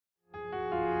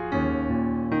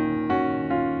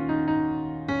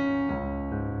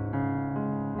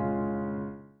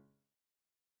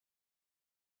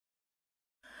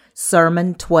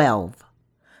Sermon 12.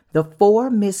 The four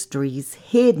mysteries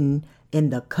hidden in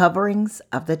the coverings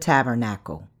of the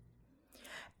tabernacle.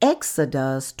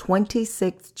 Exodus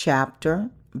 26th chapter,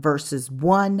 verses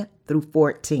 1 through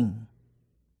 14.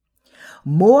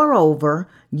 Moreover,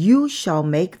 you shall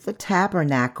make the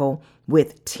tabernacle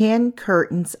with 10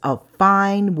 curtains of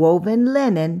fine woven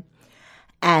linen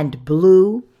and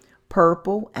blue,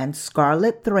 purple, and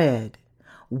scarlet thread.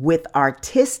 With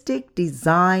artistic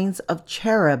designs of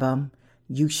cherubim,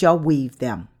 you shall weave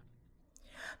them.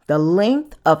 The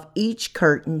length of each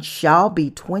curtain shall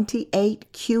be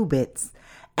 28 cubits,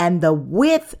 and the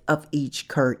width of each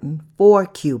curtain 4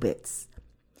 cubits.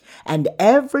 And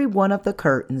every one of the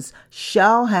curtains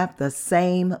shall have the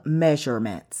same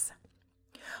measurements.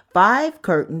 5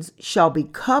 curtains shall be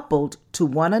coupled to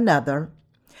one another,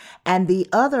 and the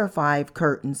other 5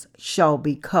 curtains shall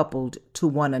be coupled to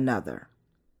one another.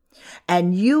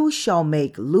 And you shall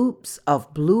make loops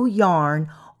of blue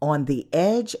yarn on the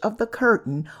edge of the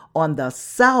curtain on the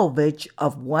selvage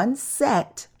of one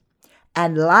set,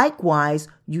 and likewise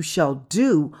you shall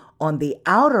do on the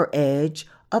outer edge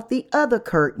of the other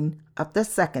curtain of the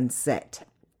second set.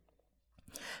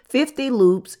 50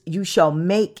 loops you shall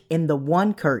make in the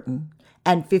one curtain,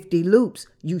 and 50 loops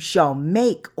you shall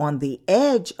make on the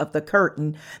edge of the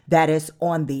curtain that is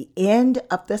on the end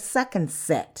of the second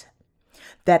set,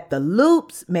 that the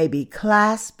loops may be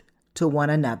clasped to one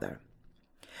another.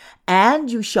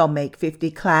 And you shall make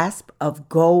 50 clasps of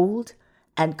gold,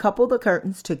 and couple the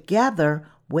curtains together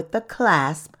with the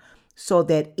clasp, so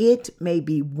that it may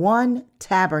be one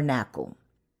tabernacle.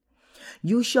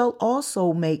 You shall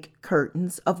also make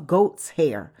curtains of goat's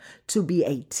hair to be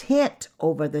a tent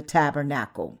over the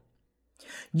tabernacle.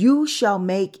 You shall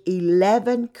make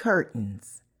 11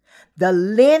 curtains. The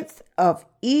length of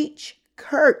each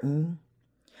curtain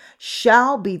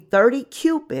shall be 30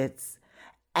 cubits,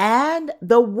 and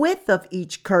the width of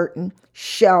each curtain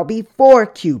shall be 4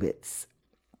 cubits.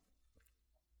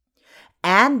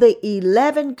 And the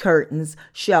 11 curtains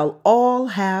shall all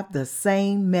have the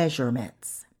same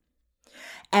measurements.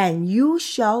 And you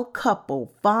shall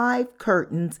couple 5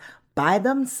 curtains by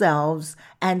themselves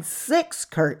and 6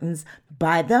 curtains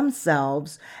by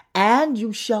themselves, and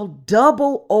you shall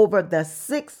double over the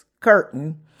 6th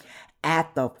curtain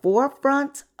at the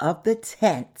forefront of the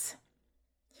tent.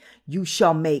 You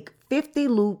shall make 50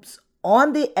 loops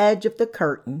on the edge of the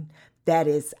curtain that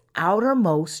is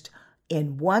outermost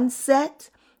in one set,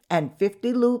 and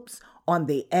 50 loops on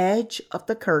the edge of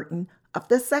the curtain of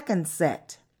the second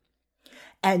set.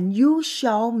 And you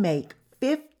shall make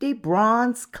 50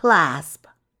 bronze clasps.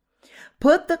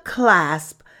 Put the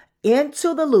clasp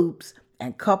into the loops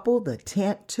and couple the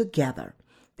tent together,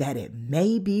 that it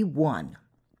may be one.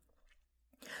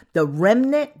 The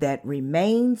remnant that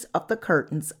remains of the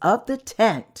curtains of the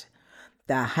tent,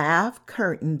 the half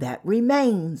curtain that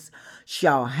remains,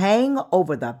 shall hang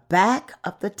over the back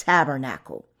of the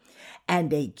tabernacle,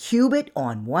 and a cubit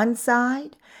on one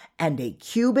side, and a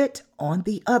cubit on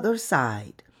the other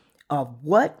side, of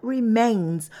what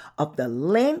remains of the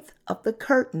length of the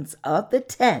curtains of the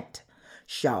tent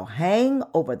shall hang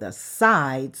over the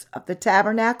sides of the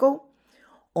tabernacle,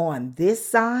 on this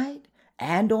side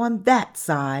and on that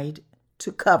side,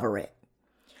 to cover it.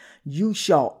 You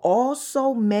shall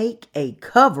also make a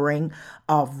covering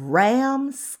of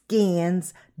ram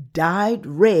skins dyed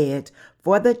red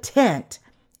for the tent,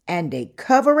 and a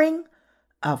covering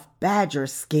of badger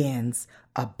skins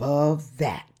above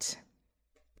that.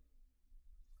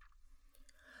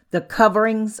 The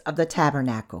coverings of the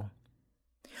tabernacle.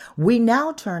 We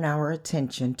now turn our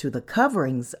attention to the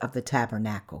coverings of the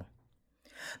tabernacle.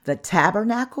 The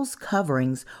tabernacle's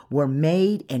coverings were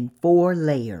made in 4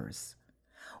 layers.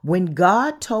 When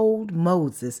God told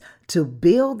Moses to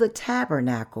build the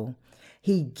tabernacle,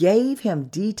 he gave him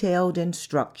detailed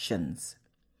instructions.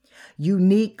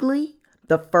 Uniquely,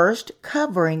 the first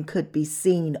covering could be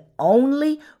seen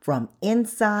only from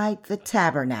inside the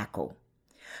tabernacle,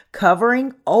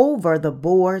 covering over the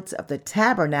boards of the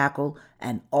tabernacle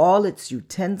and all its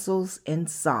utensils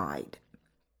inside.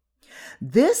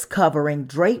 This covering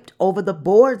draped over the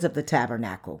boards of the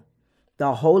tabernacle,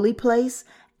 the holy place,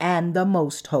 and the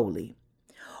most holy,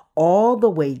 all the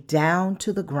way down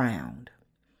to the ground.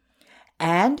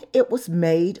 And it was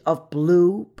made of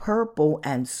blue, purple,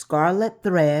 and scarlet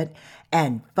thread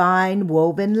and fine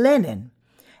woven linen,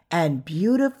 and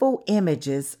beautiful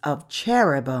images of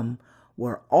cherubim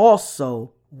were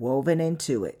also woven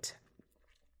into it.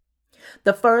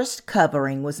 The first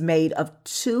covering was made of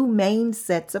 2 main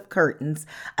sets of curtains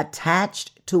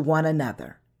attached to one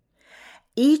another.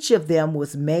 Each of them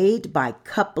was made by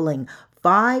coupling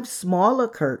 5 smaller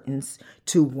curtains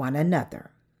to one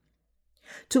another.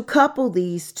 To couple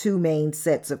these 2 main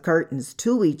sets of curtains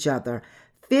to each other,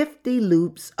 50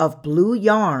 loops of blue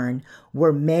yarn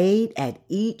were made at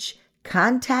each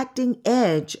contacting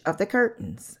edge of the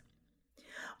curtains.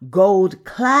 Gold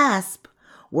clasps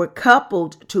were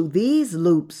coupled to these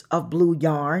loops of blue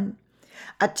yarn,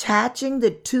 attaching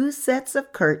the 2 sets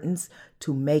of curtains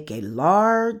to make a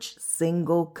large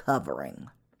single covering.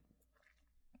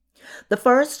 The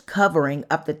first covering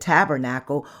of the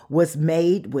tabernacle was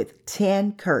made with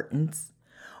 10 curtains,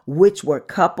 which were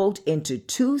coupled into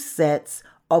 2 sets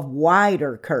of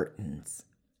wider curtains.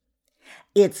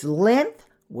 Its length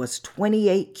was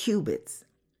 28 cubits.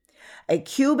 A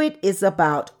cubit is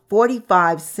about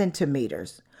 45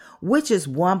 centimeters, which is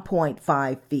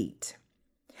 1.5 feet.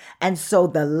 And so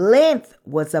the length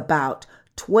was about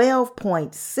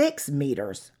 12.6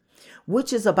 meters,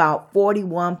 which is about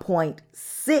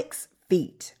 41.6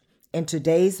 feet in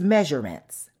today's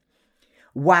measurements,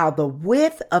 while the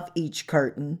width of each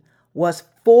curtain was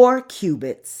 4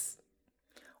 cubits,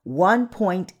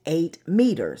 1.8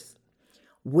 meters,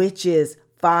 which is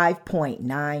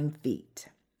 5.9 feet.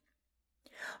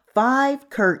 5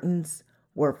 curtains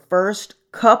were first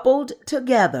coupled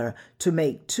together to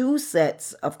make 2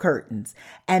 sets of curtains,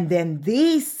 and then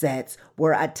these sets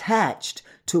were attached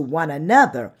to one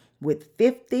another with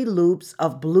 50 loops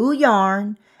of blue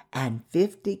yarn and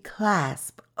 50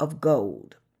 clasps of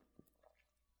gold.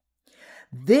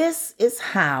 This is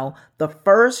how the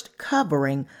first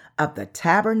covering of the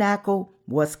tabernacle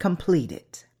was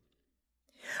completed.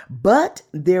 But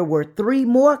there were 3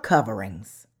 more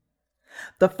coverings.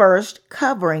 The first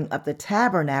covering of the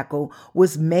tabernacle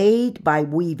was made by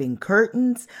weaving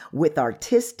curtains with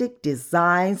artistic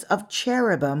designs of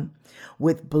cherubim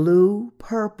with blue,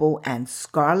 purple, and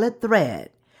scarlet thread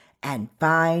and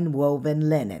fine woven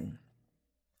linen.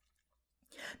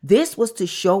 This was to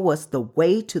show us the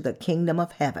way to the kingdom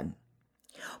of heaven.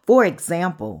 For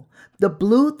example, the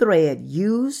blue thread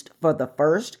used for the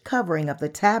first covering of the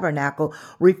tabernacle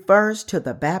refers to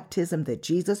the baptism that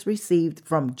Jesus received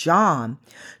from John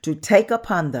to take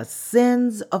upon the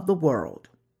sins of the world.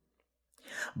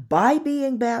 By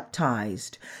being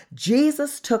baptized,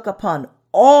 Jesus took upon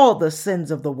all the sins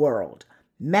of the world.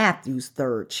 Matthew's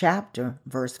 3rd chapter,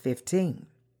 verse 15.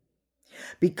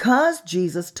 Because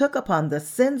Jesus took upon the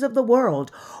sins of the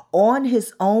world on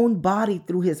his own body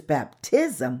through his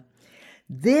baptism,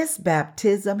 this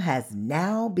baptism has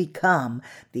now become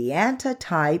the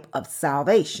antitype of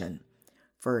salvation.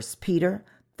 1 Peter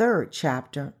 3rd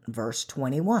chapter, verse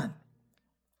 21.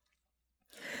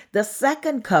 The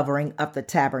second covering of the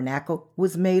tabernacle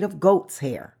was made of goat's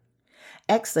hair.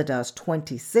 Exodus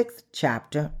 26th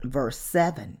chapter, verse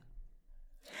 7.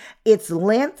 Its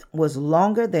length was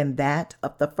longer than that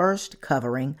of the first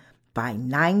covering by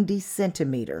 90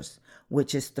 centimeters,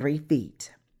 which is 3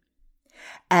 feet.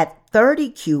 At 30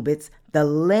 cubits, the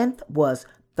length was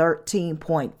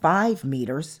 13.5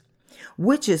 meters,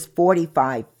 which is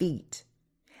 45 feet.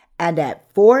 And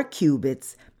at 4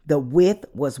 cubits, the width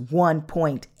was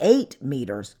 1.8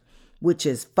 meters, which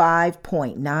is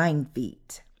 5.9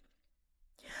 feet.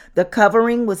 The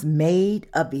covering was made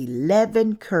of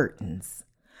 11 curtains,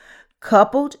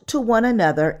 coupled to one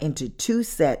another into 2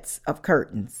 sets of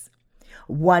curtains,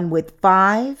 one with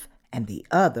 5 and the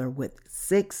other with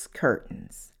 6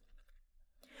 curtains.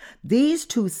 These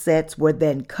 2 sets were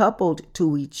then coupled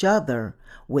to each other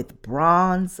with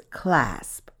bronze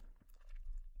clasp.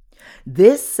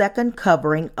 This second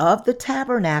covering of the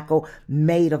tabernacle,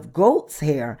 made of goat's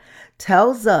hair,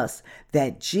 tells us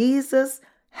that Jesus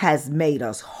has made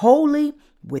us holy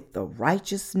with the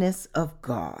righteousness of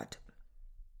God.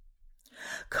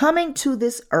 Coming to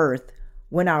this earth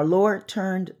when our Lord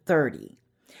turned 30,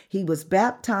 he was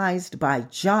baptized by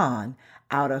John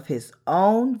out of his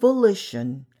own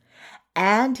volition,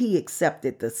 and he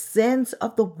accepted the sins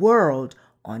of the world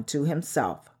unto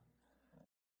himself.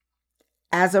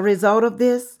 As a result of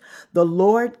this, the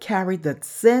Lord carried the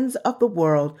sins of the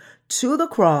world to the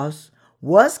cross,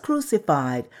 was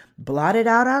crucified, blotted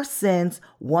out our sins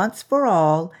once for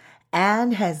all,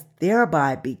 and has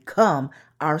thereby become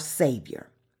our Savior.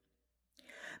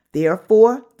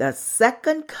 Therefore, the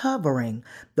second covering,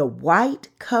 the white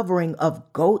covering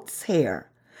of goat's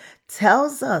hair,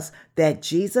 tells us that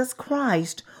Jesus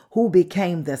Christ, who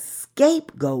became the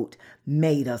scapegoat,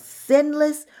 made us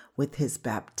sinless with his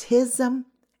baptism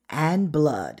and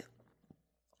blood.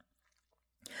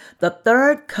 The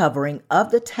third covering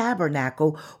of the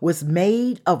tabernacle was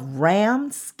made of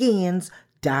ram skins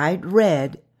dyed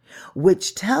red,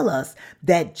 which tell us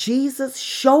that Jesus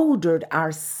shouldered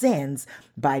our sins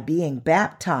by being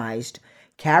baptized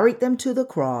carried them to the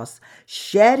cross,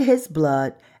 shed his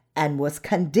blood, and was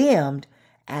condemned,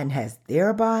 and has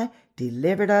thereby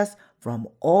delivered us from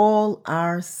all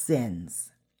our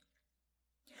sins.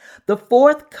 The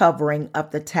fourth covering of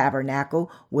the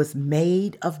tabernacle was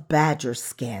made of badger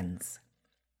skins.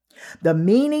 The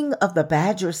meaning of the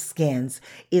badger skins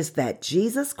is that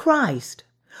Jesus Christ,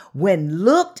 when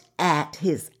looked at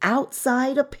his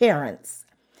outside appearance,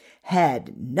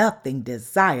 had nothing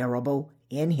desirable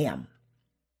in him.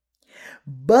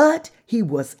 But he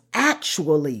was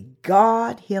actually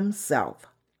God himself.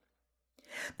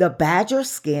 The badger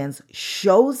skins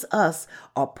shows us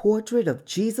a portrait of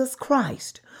Jesus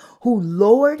Christ, who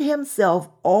lowered himself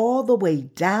all the way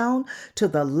down to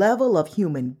the level of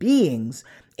human beings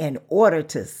in order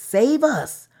to save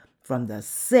us from the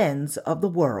sins of the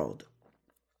world.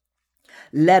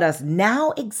 Let us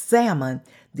now examine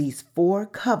these four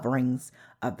coverings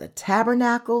of the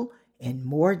tabernacle in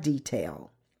more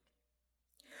detail.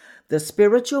 The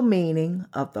spiritual meaning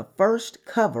of the first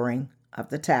covering of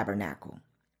the tabernacle.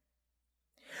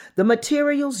 The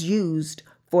materials used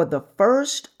for the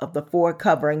first of the four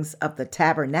coverings of the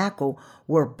tabernacle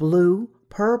were blue,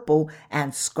 purple,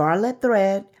 and scarlet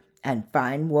thread and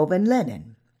fine woven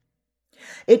linen.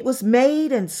 It was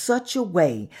made in such a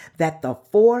way that the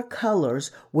four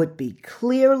colors would be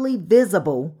clearly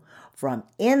visible from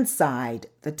inside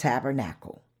the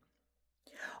tabernacle.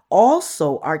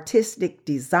 Also, artistic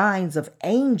designs of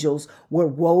angels were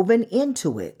woven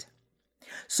into it,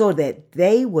 so that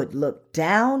they would look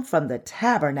down from the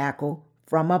tabernacle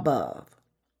from above.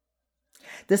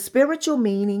 The spiritual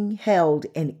meaning held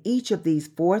in each of these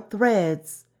four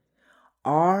threads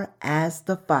are as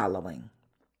the following.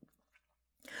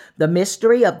 The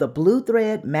mystery of the blue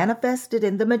thread manifested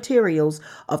in the materials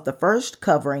of the first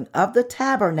covering of the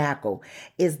tabernacle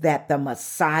is that the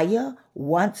Messiah,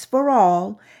 once for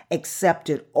all,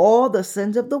 accepted all the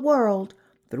sins of the world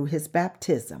through his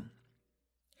baptism.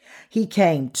 He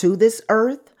came to this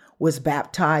earth, was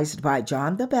baptized by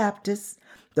John the Baptist,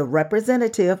 the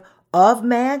representative of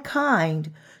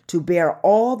mankind, to bear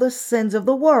all the sins of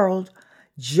the world,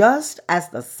 just as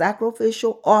the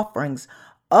sacrificial offerings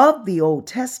of the Old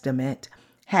Testament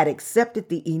had accepted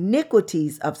the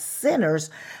iniquities of sinners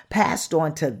passed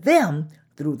on to them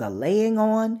through the laying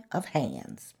on of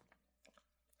hands.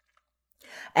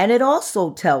 And it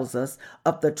also tells us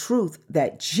of the truth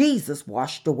that Jesus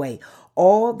washed away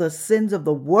all the sins of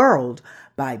the world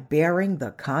by bearing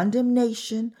the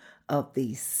condemnation of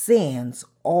these sins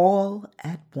all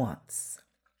at once.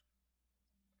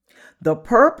 The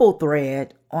purple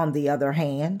thread, on the other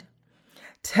hand,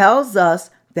 tells us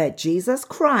that Jesus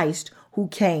Christ, who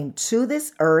came to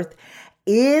this earth,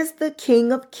 is the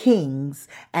King of Kings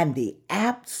and the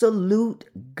absolute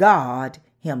God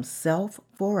himself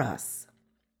for us.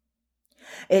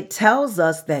 It tells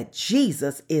us that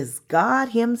Jesus is God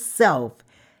himself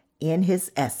in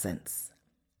his essence.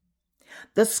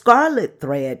 The scarlet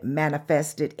thread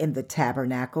manifested in the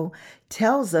tabernacle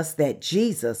tells us that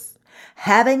Jesus,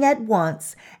 having at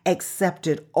once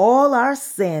accepted all our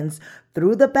sins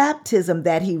through the baptism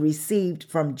that he received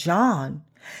from John,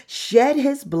 shed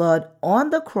his blood on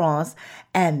the cross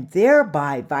and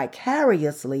thereby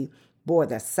vicariously bore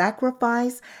the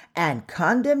sacrifice and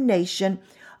condemnation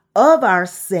of our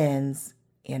sins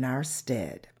in our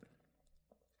stead.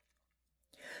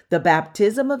 The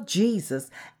baptism of Jesus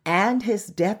and his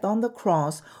death on the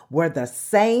cross were the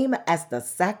same as the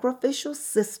sacrificial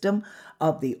system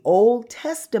of the Old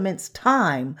Testament's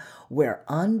time, where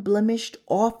unblemished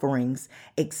offerings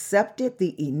accepted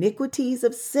the iniquities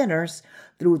of sinners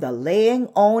through the laying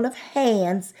on of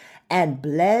hands and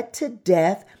bled to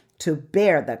death to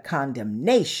bear the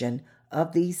condemnation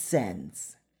of these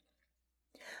sins.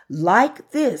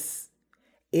 Like this,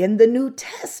 in the New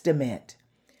Testament,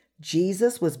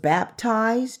 Jesus was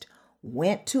baptized,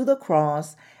 went to the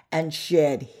cross, and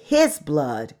shed his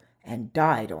blood and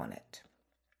died on it.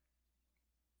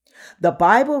 The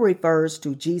Bible refers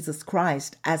to Jesus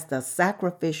Christ as the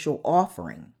sacrificial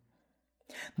offering.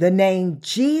 The name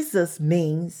Jesus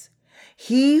means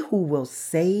he who will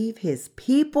save his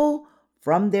people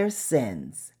from their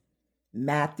sins.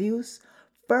 Matthew's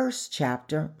 1st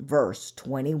chapter, verse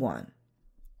 21.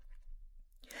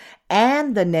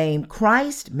 And the name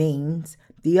Christ means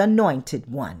the anointed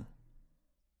one.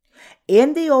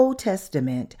 In the Old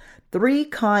Testament, 3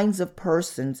 kinds of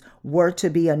persons were to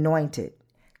be anointed: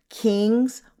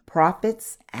 kings,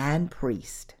 prophets, and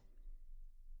priests.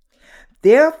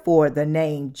 Therefore, the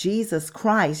name Jesus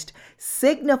Christ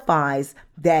signifies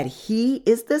that he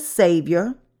is the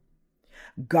Savior,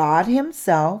 God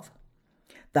himself,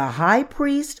 the high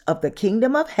priest of the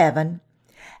kingdom of heaven,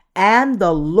 and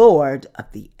the Lord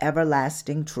of the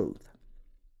everlasting truth.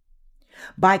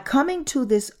 By coming to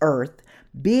this earth,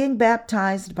 being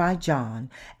baptized by John,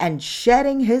 and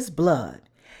shedding his blood,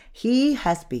 he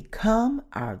has become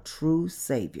our true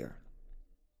Savior.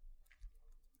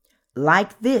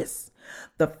 Like this,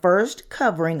 the first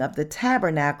covering of the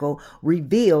tabernacle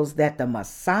reveals that the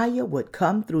Messiah would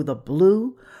come through the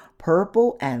blue,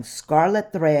 purple, and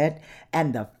scarlet thread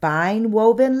and the fine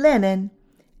woven linen,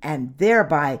 and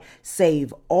thereby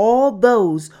save all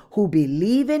those who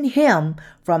believe in him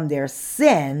from their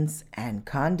sins and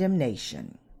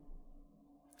condemnation.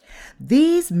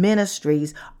 These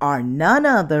ministries are none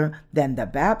other than the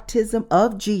baptism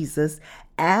of Jesus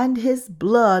and his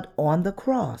blood on the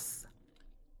cross.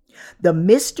 The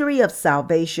mystery of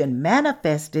salvation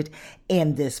manifested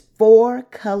in this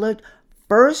four-colored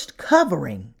first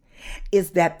covering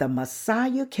is that the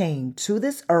Messiah came to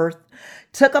this earth,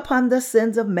 took upon the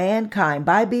sins of mankind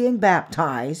by being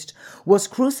baptized, was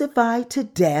crucified to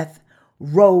death,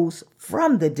 rose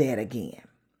from the dead again.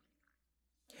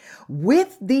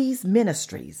 With these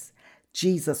ministries,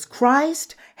 Jesus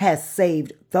Christ has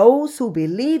saved those who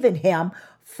believe in him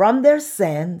from their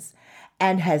sins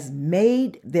and has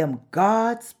made them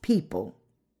God's people.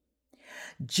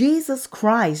 Jesus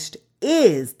Christ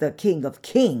is the King of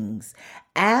Kings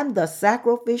and the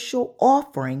sacrificial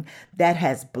offering that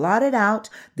has blotted out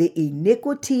the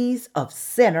iniquities of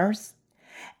sinners,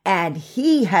 and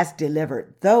he has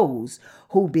delivered those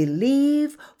who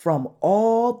believe from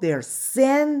all their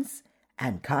sins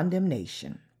and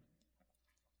condemnation.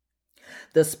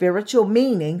 The spiritual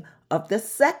meaning of the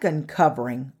second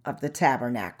covering of the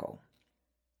tabernacle.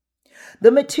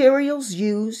 The materials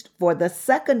used for the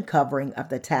second covering of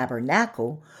the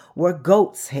tabernacle were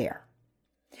goat's hair.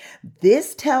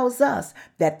 This tells us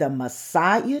that the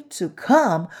Messiah to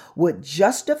come would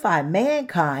justify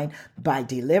mankind by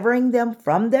delivering them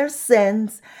from their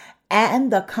sins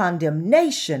and the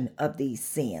condemnation of these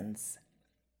sins.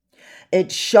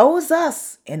 It shows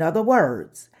us, in other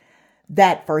words,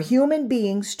 that for human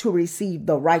beings to receive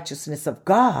the righteousness of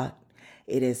God,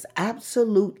 it is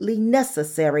absolutely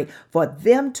necessary for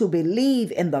them to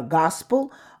believe in the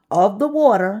gospel of the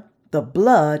water, the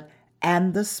blood,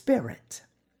 and the Spirit.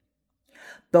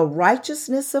 The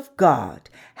righteousness of God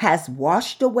has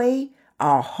washed away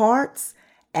our hearts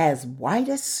as white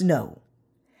as snow,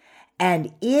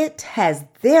 and it has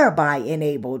thereby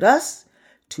enabled us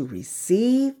to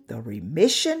receive the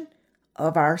remission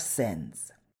of our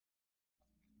sins.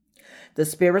 The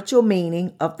spiritual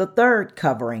meaning of the third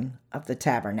covering of the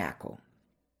tabernacle.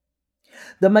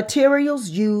 The materials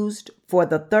used for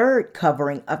the third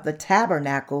covering of the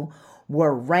tabernacle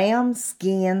were ram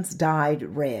skins dyed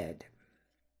red.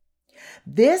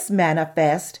 This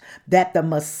manifests that the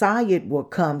Messiah will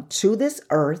come to this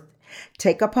earth,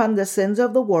 take upon the sins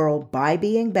of the world by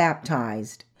being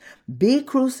baptized, be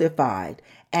crucified,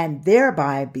 and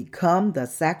thereby become the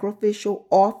sacrificial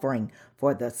offering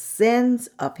for the sins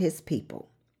of his people.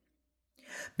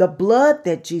 The blood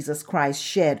that Jesus Christ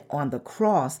shed on the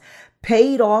cross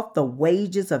paid off the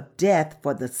wages of death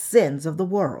for the sins of the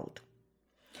world.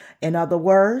 In other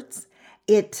words,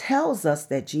 it tells us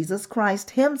that Jesus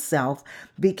Christ himself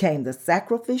became the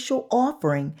sacrificial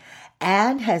offering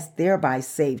and has thereby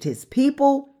saved his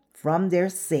people from their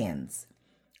sins.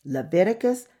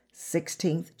 Leviticus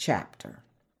 16th chapter.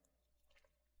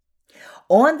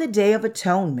 On the Day of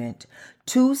Atonement,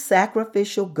 2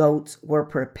 sacrificial goats were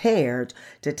prepared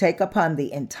to take upon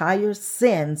the entire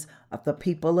sins of the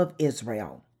people of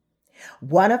Israel.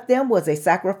 One of them was a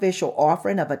sacrificial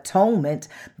offering of atonement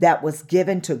that was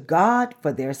given to God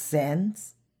for their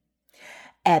sins.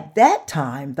 At that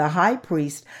time, the high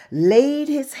priest laid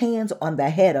his hands on the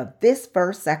head of this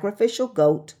first sacrificial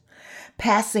goat,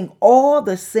 passing all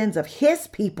the sins of his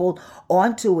people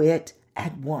onto it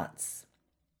at once.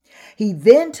 He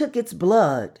then took its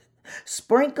blood,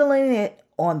 sprinkling it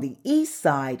on the east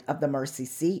side of the mercy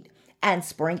seat and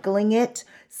sprinkling it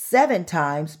 7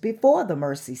 times before the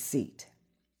mercy seat.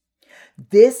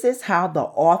 This is how the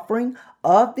offering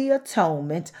of the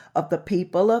atonement of the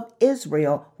people of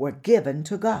Israel were given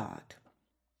to God.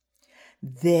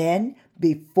 Then,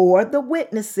 before the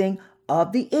witnessing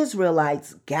of the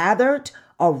Israelites gathered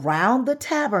around the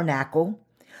tabernacle,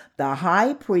 the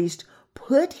high priest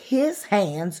put his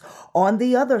hands on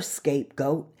the other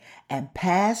scapegoat and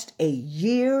passed a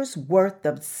year's worth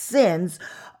of sins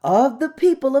of the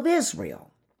people of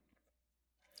Israel.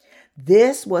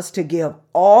 This was to give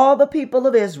all the people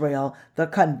of Israel the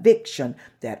conviction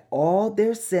that all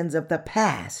their sins of the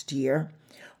past year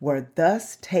were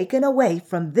thus taken away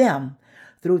from them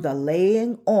through the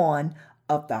laying on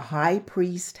of the high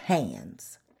priest's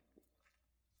hands.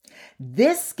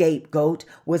 This scapegoat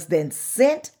was then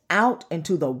sent out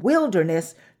into the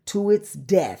wilderness to its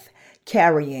death,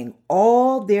 carrying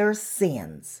all their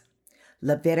sins.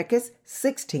 Leviticus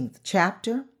 16th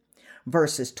chapter,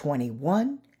 verses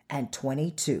 21 and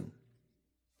 22.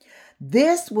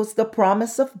 This was the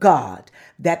promise of God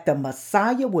that the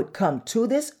Messiah would come to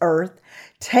this earth,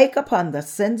 take upon the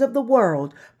sins of the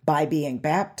world by being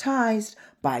baptized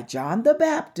by John the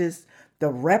Baptist, the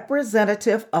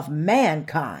representative of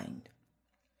mankind.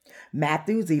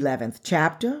 Matthew's 11th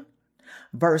chapter,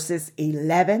 verses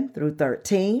 11 through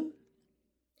 13.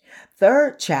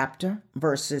 3rd chapter,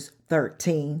 verses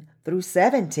 13 through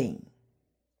 17.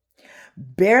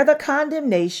 Bear the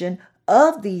condemnation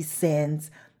of these sins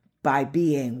by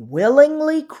being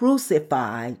willingly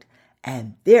crucified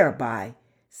and thereby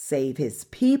save his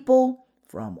people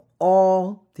from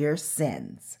all their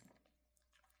sins.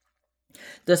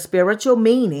 The spiritual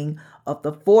meaning of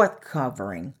the fourth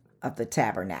covering of the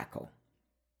tabernacle.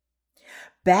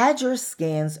 Badger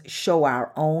skins show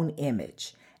our own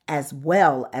image, as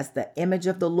well as the image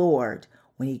of the Lord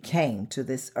when he came to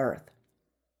this earth.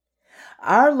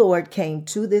 Our Lord came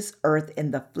to this earth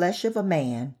in the flesh of a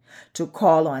man to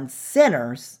call on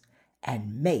sinners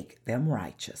and make them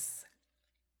righteous.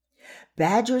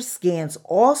 Badger skins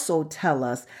also tell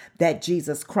us that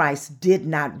Jesus Christ did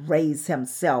not raise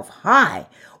himself high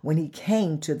when he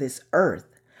came to this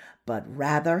earth, but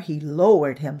rather he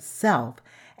lowered himself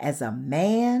as a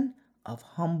man of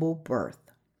humble birth.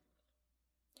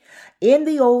 In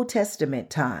the Old Testament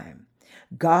time,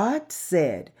 God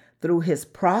said through his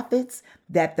prophets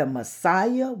that the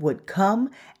Messiah would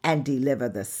come and deliver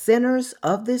the sinners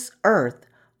of this earth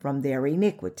from their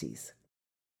iniquities.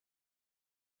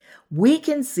 We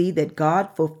can see that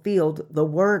God fulfilled the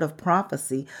word of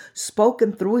prophecy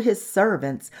spoken through his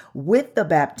servants with the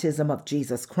baptism of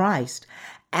Jesus Christ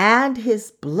and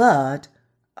his blood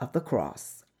of the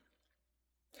cross.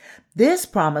 This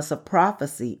promise of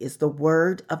prophecy is the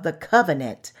word of the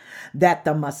covenant that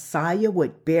the Messiah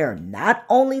would bear not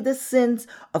only the sins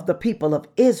of the people of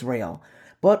Israel,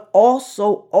 but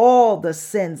also all the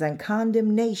sins and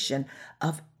condemnation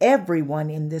of everyone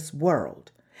in this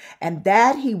world, and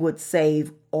that he would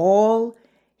save all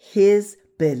his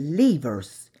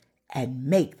believers and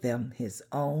make them his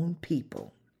own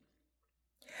people.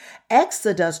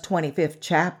 Exodus 25th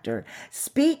chapter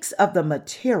speaks of the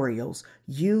materials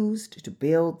used to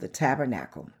build the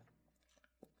tabernacle.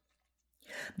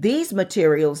 These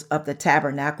materials of the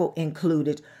tabernacle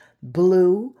included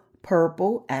blue,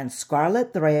 purple, and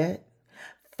scarlet thread,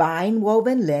 fine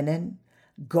woven linen,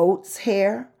 goat's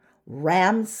hair,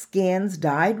 ram skins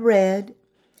dyed red,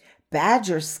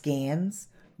 badger skins,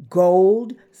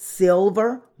 gold,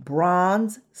 silver,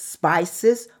 bronze,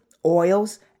 spices,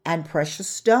 oils, and precious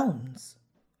stones.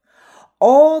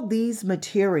 All these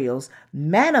materials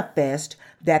manifest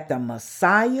that the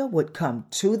Messiah would come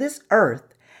to this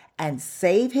earth and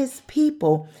save his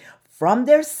people from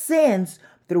their sins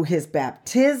through his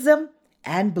baptism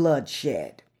and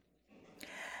bloodshed.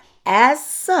 As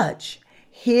such,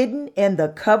 hidden in the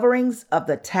coverings of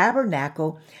the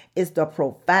tabernacle is the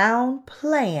profound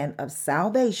plan of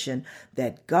salvation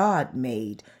that God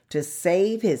made to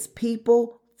save his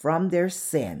people from their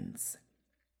sins.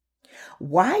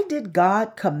 Why did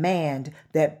God command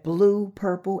that blue,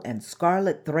 purple, and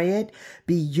scarlet thread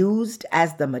be used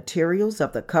as the materials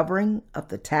of the covering of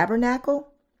the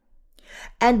tabernacle?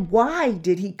 And why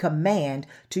did he command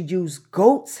to use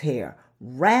goat's hair,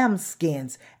 ram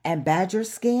skins, and badger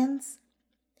skins?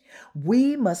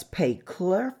 We must pay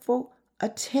careful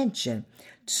attention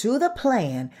to the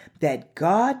plan that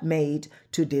God made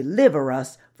to deliver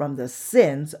us from the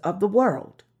sins of the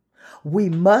world. We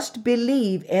must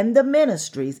believe in the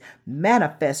ministries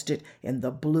manifested in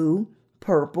the blue,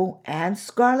 purple, and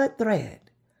scarlet thread,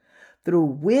 through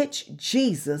which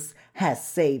Jesus has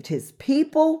saved his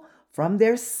people from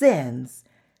their sins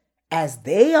as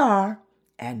they are,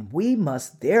 and we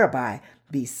must thereby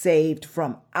be saved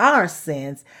from our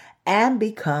sins and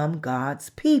become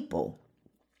God's people.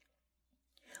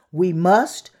 We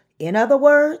must, in other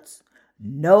words,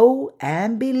 know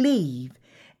and believe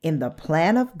in the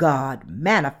plan of God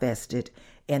manifested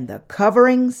in the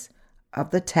coverings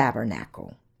of the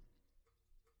tabernacle.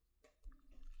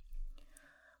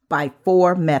 By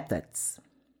 4 methods.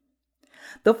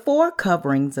 The 4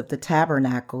 coverings of the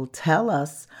tabernacle tell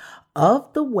us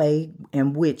of the way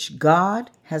in which God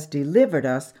has delivered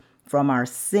us from our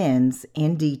sins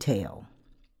in detail.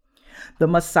 The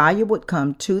Messiah would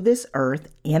come to this earth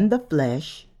in the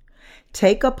flesh,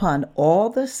 take upon all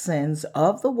the sins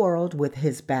of the world with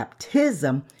his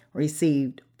baptism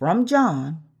received from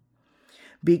John,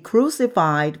 be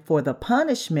crucified for the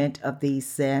punishment of these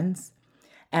sins,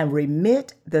 and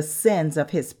remit the sins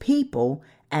of his people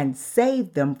and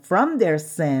save them from their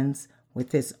sins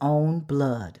with his own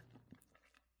blood.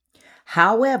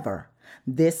 However,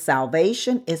 this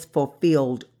salvation is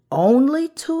fulfilled only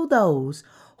to those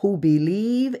who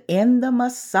believe in the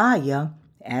Messiah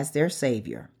as their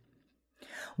Savior.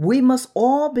 We must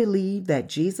all believe that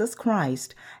Jesus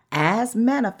Christ, as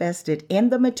manifested in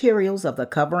the materials of the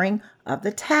covering of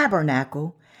the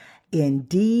tabernacle,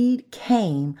 indeed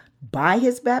came by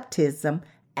his baptism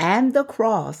and the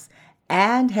cross,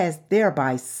 and has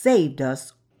thereby saved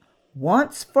us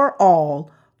once for all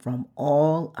from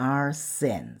all our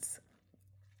sins.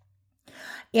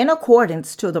 In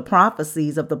accordance to the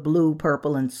prophecies of the blue,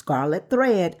 purple, and scarlet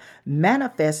thread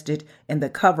manifested in the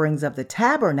coverings of the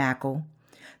tabernacle,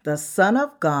 the Son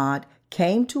of God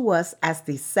came to us as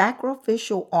the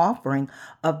sacrificial offering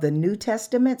of the New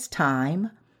Testament's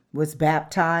time, was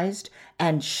baptized,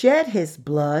 and shed his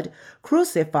blood,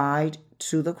 crucified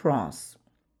to the cross.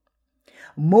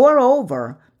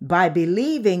 Moreover, by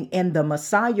believing in the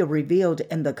Messiah revealed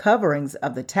in the coverings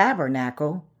of the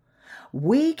tabernacle,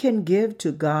 we can give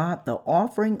to God the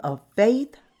offering of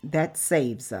faith that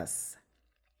saves us.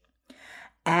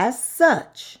 As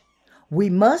such, we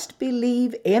must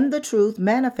believe in the truth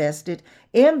manifested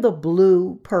in the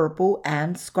blue, purple,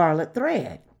 and scarlet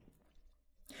thread.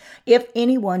 If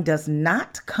anyone does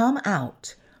not come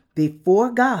out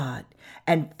before God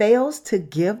and fails to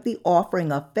give the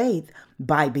offering of faith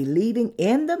by believing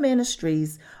in the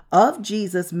ministries of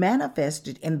Jesus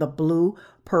manifested in the blue,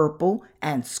 purple,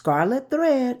 and scarlet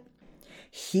thread,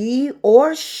 he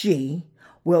or she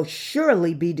will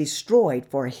surely be destroyed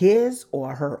for his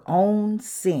or her own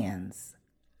sins.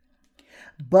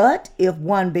 But if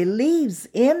one believes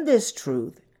in this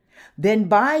truth, then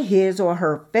by his or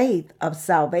her faith of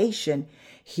salvation,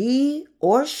 he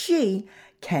or she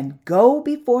can go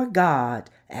before God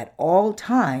at all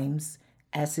times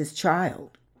as his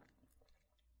child.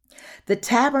 The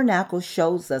tabernacle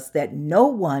shows us that no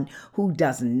one who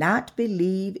does not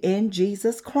believe in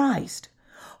Jesus Christ,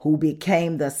 who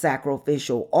became the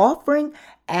sacrificial offering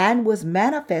and was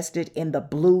manifested in the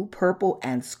blue, purple,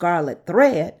 and scarlet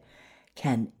thread,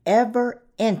 can ever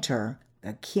enter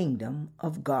the kingdom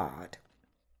of God.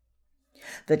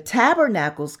 The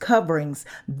tabernacle's coverings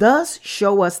thus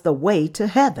show us the way to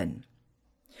heaven.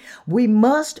 We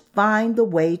must find the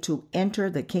way to enter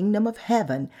the kingdom of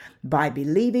heaven by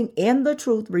believing in the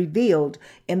truth revealed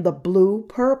in the blue,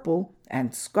 purple,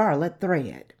 and scarlet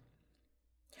thread.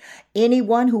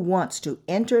 Anyone who wants to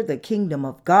enter the kingdom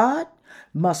of God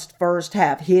must first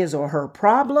have his or her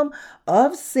problem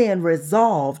of sin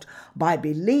resolved by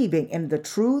believing in the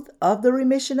truth of the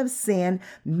remission of sin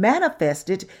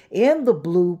manifested in the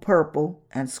blue, purple,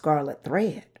 and scarlet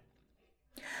thread.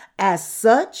 As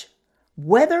such,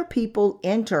 whether people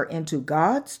enter into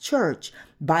God's church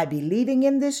by believing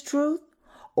in this truth,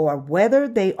 or whether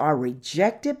they are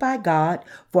rejected by God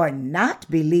for not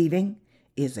believing,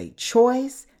 is a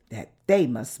choice that they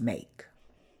must make.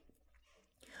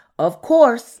 Of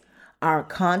course, our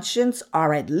conscience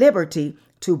are at liberty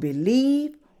to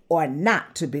believe or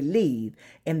not to believe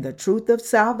in the truth of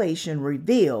salvation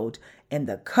revealed in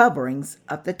the coverings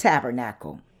of the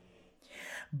tabernacle.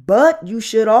 But you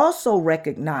should also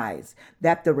recognize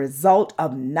that the result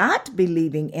of not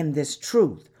believing in this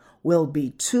truth will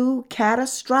be too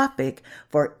catastrophic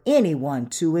for anyone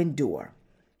to endure.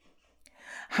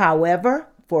 However,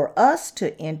 for us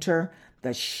to enter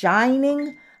the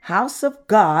shining house of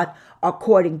God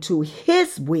according to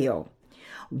his will,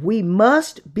 we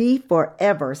must be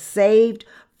forever saved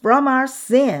from our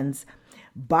sins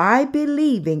by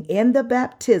believing in the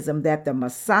baptism that the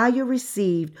Messiah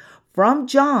received from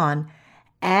John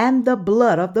and the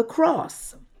blood of the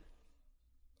cross.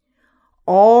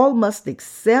 All must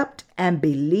accept and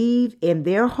believe in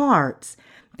their hearts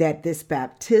that this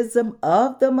baptism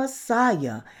of the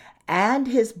Messiah and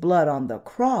his blood on the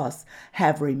cross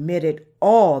have remitted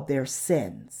all their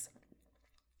sins.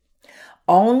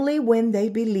 Only when they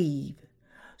believe,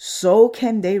 so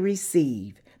can they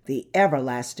receive the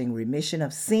everlasting remission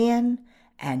of sin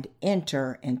and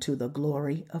enter into the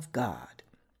glory of God.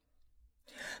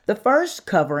 The first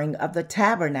covering of the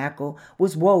tabernacle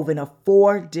was woven of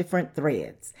 4 different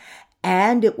threads,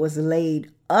 and it was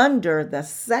laid under the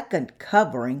second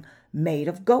covering made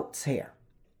of goat's hair.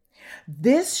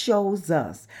 This shows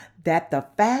us that the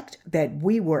fact that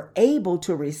we were able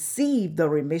to receive the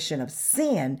remission of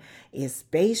sin is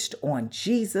based on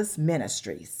Jesus'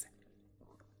 ministries,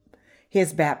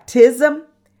 his baptism,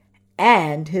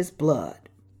 and his blood.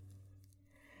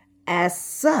 As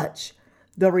such,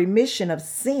 the remission of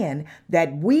sin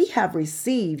that we have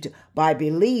received by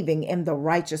believing in the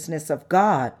righteousness of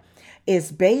God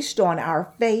is based on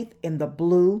our faith in the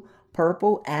blue,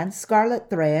 purple, and scarlet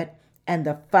thread and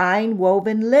the fine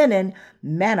woven linen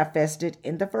manifested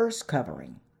in the first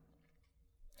covering.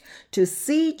 To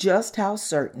see just how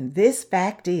certain this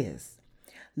fact is,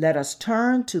 let us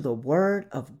turn to the Word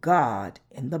of God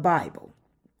in the Bible.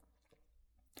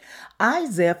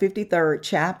 Isaiah 53rd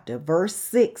chapter, verse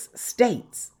 6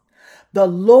 states, "The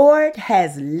Lord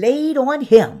has laid on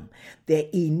him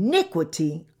the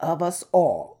iniquity of us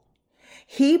all."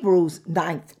 Hebrews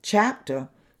 9th chapter,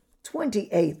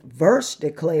 28th verse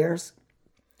declares,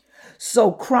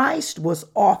 "So Christ was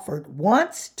offered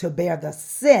once to bear the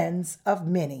sins of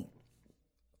many."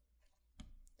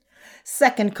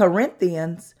 2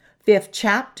 Corinthians 5th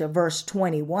chapter, verse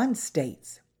 21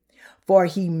 states, "For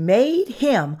he made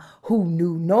him who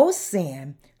knew no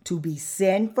sin to be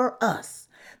sin for us,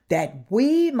 that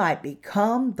we might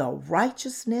become the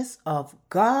righteousness of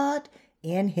God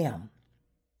in him."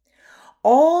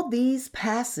 All these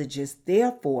passages,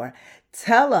 therefore,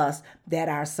 tell us that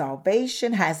our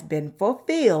salvation has been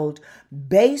fulfilled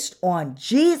based on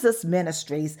Jesus'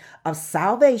 ministries of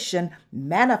salvation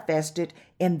manifested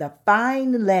in the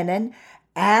fine linen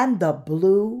and the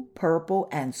blue, purple,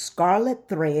 and scarlet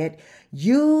thread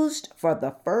used for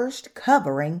the first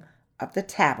covering of the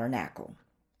tabernacle.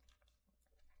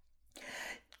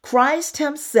 Christ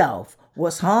himself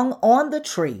was hung on the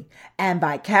tree and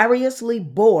vicariously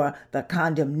bore the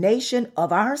condemnation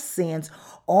of our sins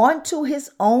onto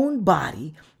his own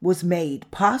body, was made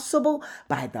possible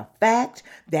by the fact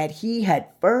that he had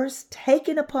first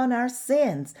taken upon our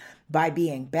sins by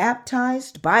being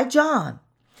baptized by John.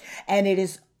 And it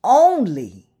is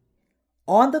only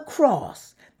on the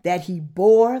cross that he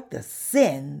bore the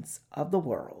sins of the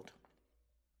world.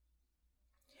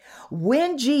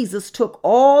 When Jesus took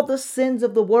all the sins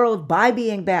of the world by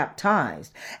being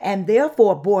baptized and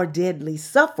therefore bore deadly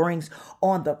sufferings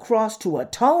on the cross to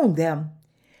atone them,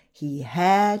 he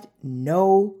had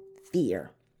no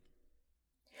fear.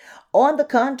 On the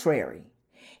contrary,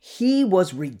 he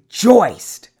was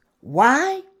rejoiced.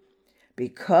 Why?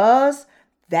 Because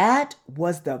that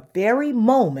was the very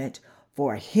moment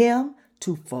for him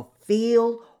to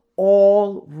fulfill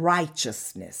all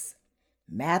righteousness.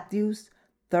 Matthew's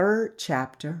 3rd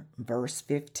chapter, verse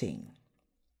 15.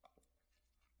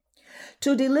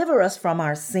 To deliver us from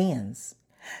our sins,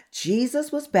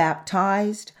 Jesus was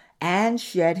baptized and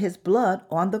shed his blood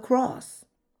on the cross.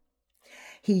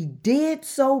 He did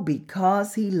so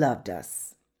because he loved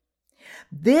us.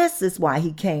 This is why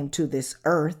he came to this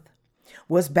earth,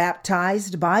 was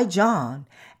baptized by John,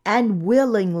 and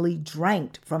willingly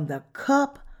drank from the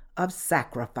cup of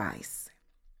sacrifice.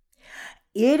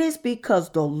 It is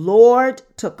because the Lord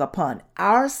took upon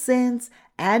our sins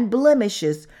and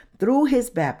blemishes through his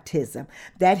baptism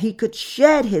that he could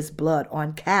shed his blood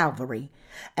on Calvary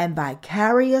and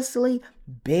vicariously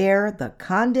bear the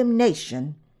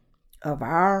condemnation of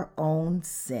our own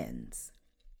sins.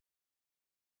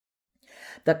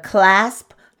 The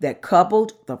clasp that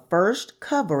coupled the first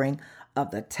covering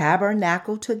of the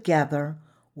tabernacle together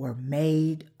were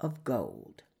made of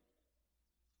gold.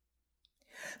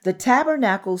 The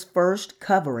tabernacle's first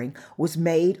covering was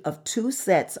made of 2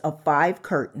 sets of 5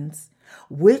 curtains,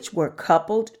 which were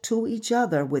coupled to each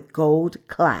other with gold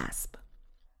clasp.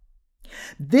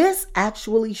 This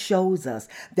actually shows us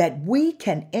that we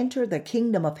can enter the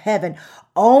kingdom of heaven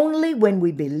only when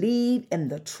we believe in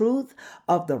the truth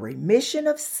of the remission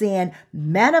of sin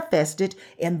manifested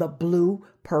in the blue,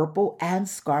 purple, and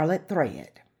scarlet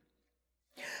thread.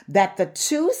 That the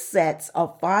 2 sets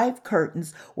of 5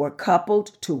 curtains were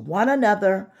coupled to one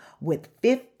another with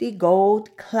 50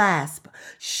 gold clasp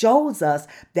shows us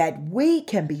that we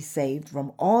can be saved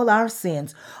from all our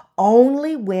sins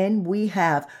only when we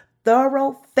have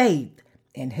thorough faith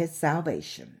in his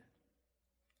salvation.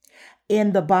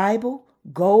 In the Bible,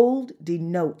 gold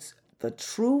denotes the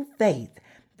true faith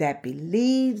that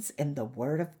believes in the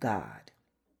Word of God.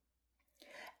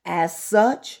 As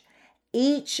such,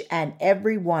 each and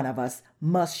every one of us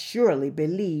must surely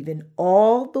believe in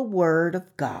all the Word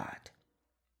of God.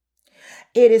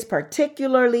 It is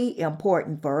particularly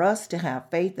important for us to have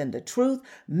faith in the truth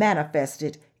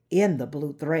manifested in the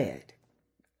blue thread.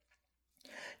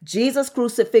 Jesus'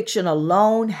 crucifixion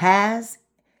alone has,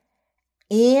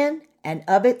 in and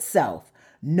of itself,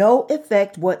 no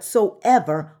effect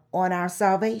whatsoever on our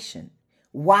salvation.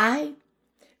 Why?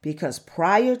 Because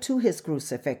prior to his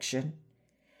crucifixion,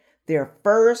 there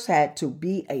first had to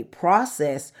be a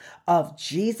process of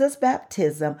Jesus'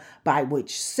 baptism by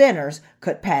which sinners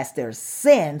could pass their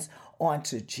sins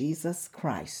onto Jesus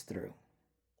Christ through.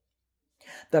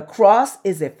 The cross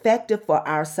is effective for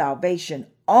our salvation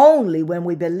only when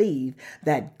we believe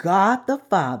that God the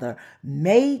Father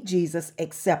made Jesus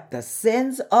accept the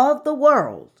sins of the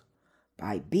world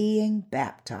by being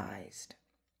baptized.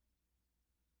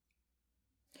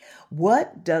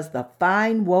 What does the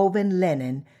fine woven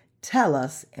linen tell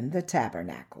us in the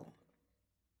tabernacle?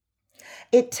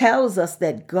 It tells us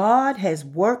that God has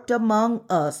worked among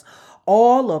us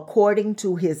all according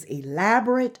to his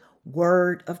elaborate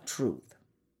word of truth.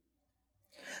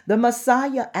 The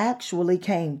Messiah actually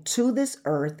came to this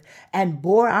earth and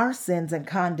bore our sins and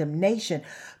condemnation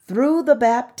through the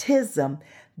baptism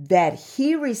that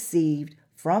he received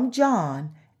from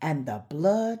John and the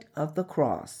blood of the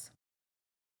cross.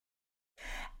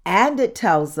 And it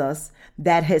tells us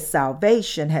that his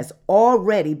salvation has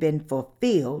already been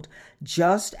fulfilled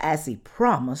just as he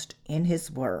promised in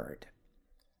his word.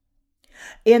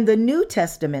 In the New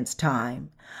Testament's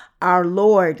time, our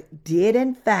Lord did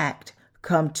in fact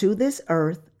come to this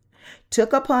earth,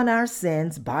 took upon our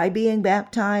sins by being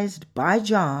baptized by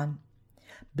John,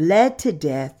 bled to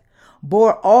death,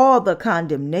 bore all the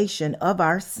condemnation of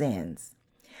our sins,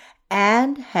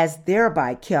 and has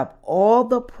thereby kept all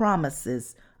the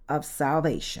promises of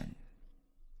salvation.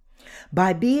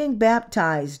 By being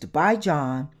baptized by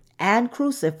John and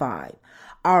crucified,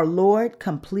 our Lord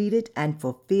completed and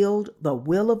fulfilled the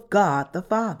will of God the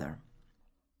Father.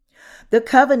 The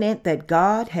covenant that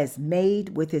God has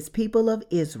made with his people of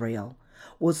Israel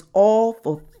was all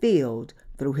fulfilled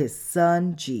through his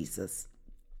Son Jesus.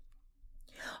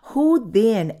 Who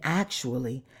then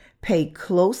actually paid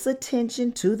close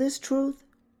attention to this truth?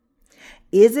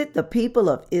 Is it the people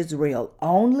of Israel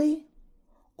only,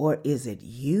 or is it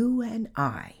you and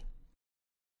I?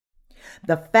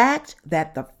 The fact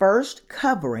that the first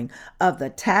covering of the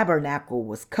tabernacle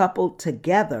was coupled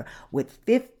together with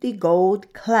 50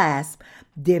 gold clasps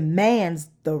demands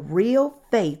the real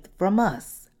faith from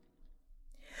us.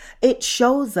 It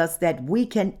shows us that we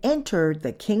can enter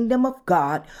the kingdom of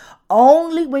God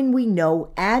only when we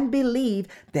know and believe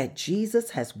that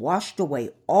Jesus has washed away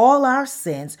all our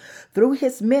sins through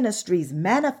his ministries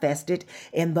manifested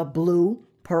in the blue,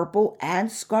 purple,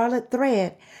 and scarlet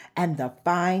thread and the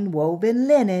fine woven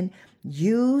linen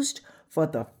used for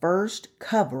the first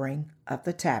covering of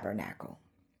the tabernacle.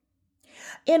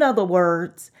 In other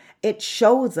words, it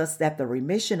shows us that the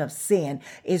remission of sin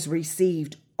is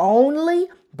received only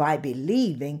by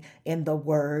believing in the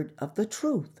word of the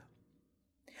truth.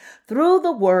 Through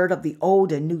the word of the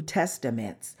Old and New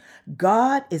Testaments,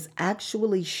 God is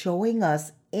actually showing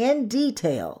us in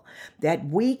detail that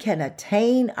we can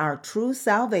attain our true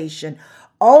salvation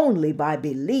only by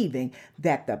believing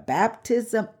that the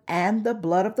baptism and the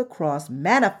blood of the cross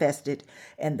manifested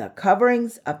in the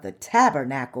coverings of the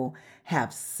tabernacle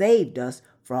have saved us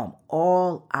from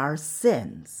all our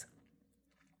sins.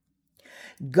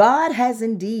 God has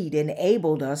indeed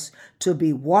enabled us to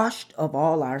be washed of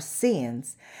all our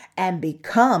sins and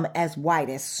become as white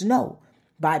as snow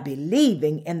by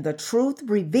believing in the truth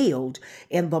revealed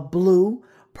in the blue,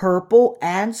 purple,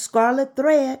 and scarlet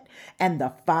thread and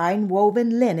the fine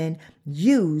woven linen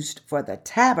used for the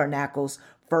tabernacle's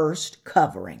first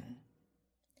covering.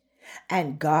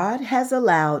 And God has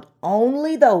allowed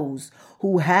only those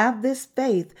who have this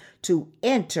faith to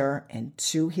enter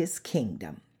into his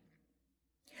kingdom.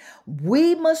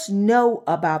 We must know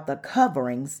about the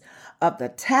coverings of the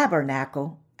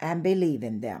tabernacle and believe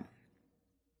in them.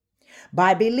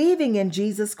 By believing in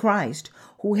Jesus Christ,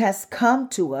 who has come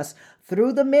to us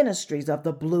through the ministries of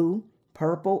the blue,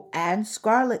 purple, and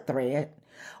scarlet thread,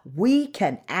 we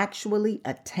can actually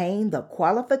attain the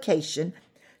qualification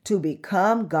to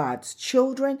become God's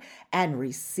children and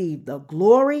receive the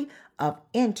glory of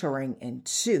entering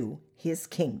into his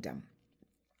kingdom.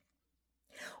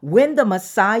 When the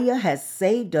Messiah has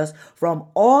saved us from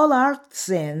all our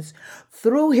sins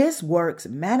through his works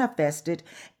manifested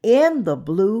in the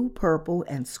blue, purple,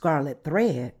 and scarlet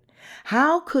thread,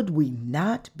 how could we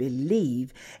not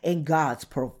believe in God's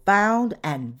profound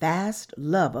and vast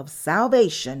love of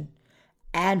salvation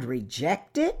and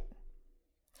reject it?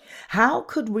 How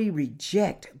could we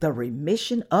reject the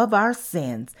remission of our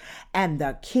sins and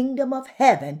the kingdom of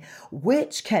heaven,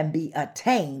 which can be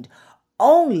attained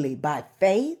only by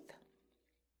faith?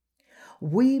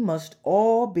 We must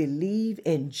all believe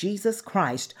in Jesus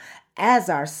Christ as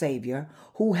our Savior,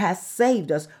 who has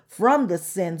saved us from the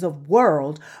sins of the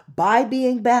world by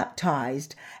being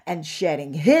baptized and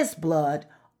shedding his blood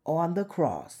on the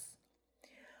cross.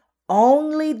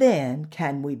 Only then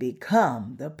can we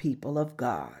become the people of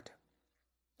God.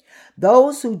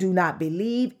 Those who do not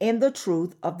believe in the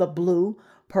truth of the blue,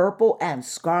 purple, and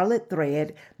scarlet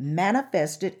thread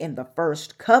manifested in the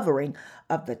first covering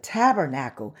of the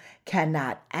tabernacle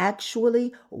cannot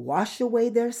actually wash away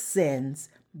their sins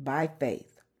by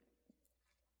faith.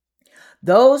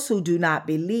 Those who do not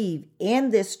believe in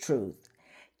this truth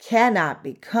cannot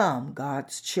become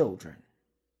God's children.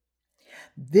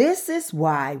 This is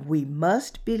why we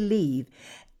must believe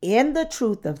in the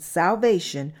truth of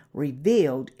salvation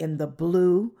revealed in the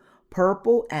blue,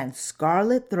 purple, and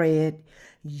scarlet thread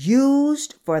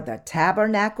used for the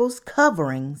tabernacle's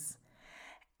coverings,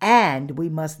 and we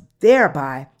must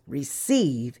thereby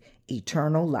receive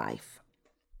eternal life.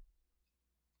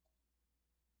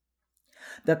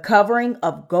 The covering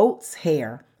of goat's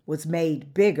hair was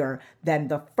made bigger than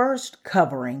the first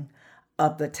covering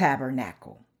of the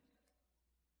tabernacle.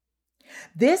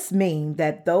 This means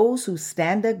that those who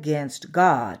stand against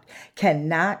God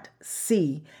cannot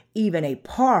see even a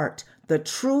part the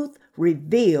truth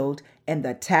revealed in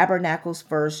the tabernacle's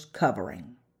first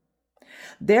covering.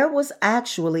 There was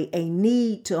actually a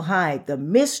need to hide the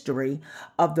mystery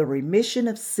of the remission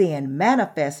of sin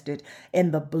manifested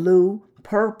in the blue,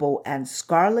 purple, and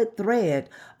scarlet thread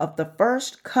of the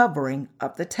first covering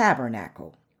of the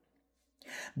tabernacle.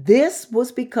 This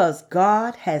was because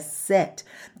God has set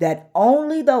that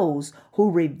only those who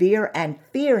revere and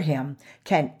fear him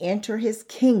can enter his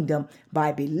kingdom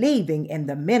by believing in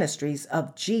the ministries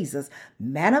of Jesus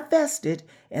manifested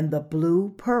in the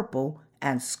blue, purple,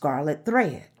 and scarlet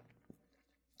thread.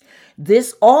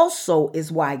 This also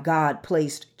is why God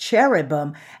placed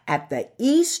cherubim at the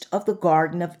east of the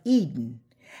Garden of Eden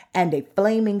and a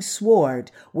flaming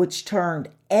sword which turned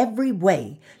every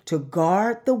way to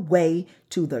guard the way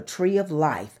to the tree of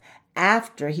life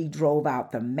after he drove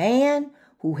out the man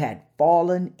who had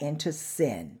fallen into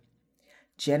sin.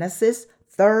 Genesis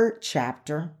 3rd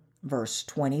chapter, verse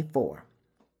 24.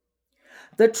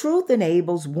 The truth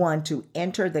enables one to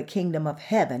enter the kingdom of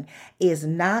heaven is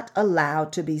not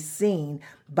allowed to be seen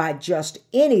by just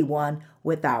anyone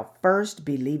without first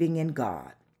believing in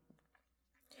God.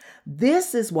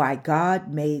 This is why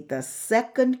God made the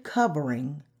second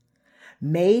covering,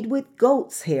 made with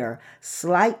goat's hair,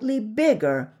 slightly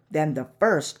bigger than the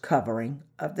first covering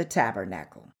of the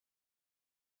tabernacle.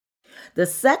 The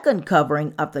second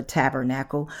covering of the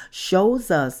tabernacle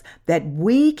shows us that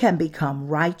we can become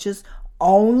righteous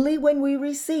only when we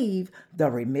receive the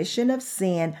remission of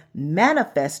sin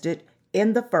manifested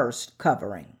in the first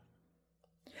covering.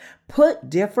 Put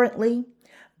differently,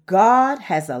 God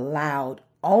has allowed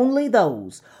only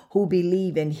those who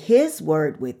believe in his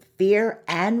word with fear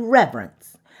and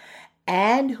reverence,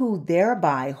 and who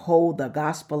thereby hold the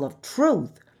gospel of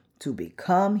truth to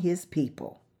become his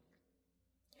people.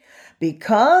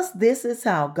 Because this is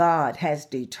how God has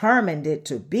determined it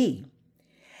to be,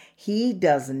 he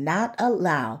does not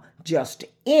allow just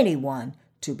anyone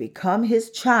to become his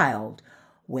child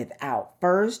without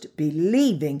first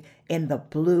believing in the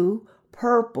blue,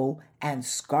 purple, and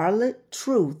scarlet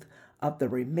truth of the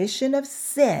remission of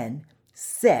sin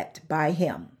set by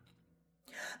him.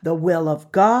 The will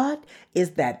of God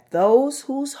is that those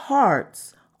whose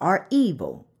hearts are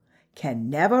evil can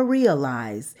never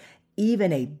realize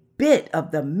even a bit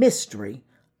of the mystery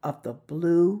of the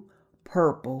blue,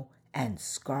 purple, and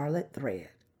scarlet thread.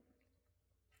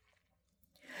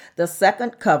 The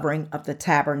second covering of the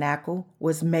tabernacle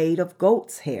was made of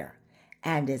goat's hair,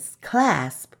 and its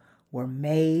clasps were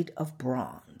made of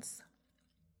bronze.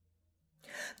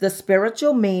 The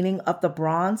spiritual meaning of the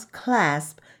bronze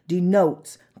clasp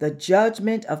denotes the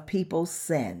judgment of people's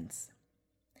sins.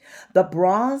 The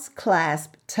bronze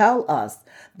clasp tell us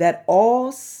that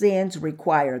all sins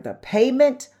require the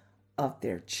payment of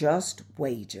their just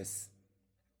wages.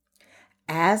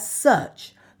 As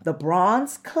such, the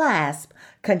bronze clasp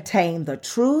contained the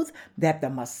truth that the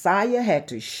Messiah had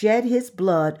to shed his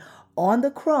blood on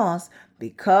the cross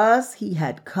because he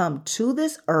had come to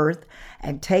this earth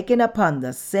and taken upon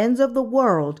the sins of the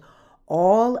world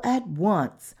all at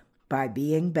once by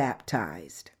being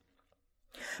baptized.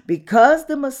 Because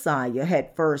the Messiah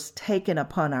had first taken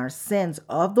upon our sins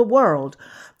of the world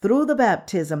through the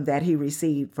baptism that he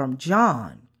received from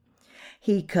John,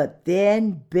 he could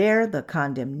then bear the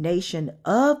condemnation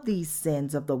of these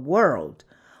sins of the world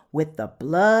with the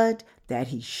blood that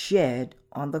he shed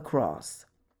on the cross.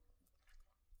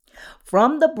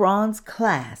 From the bronze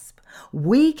clasp,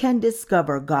 we can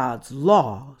discover God's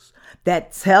laws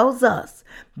that tells us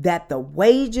that the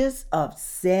wages of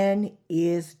sin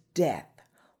is death.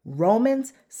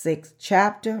 Romans 6th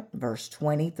chapter, verse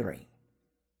 23.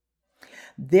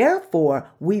 Therefore,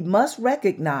 we must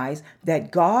recognize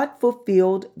that God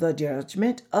fulfilled the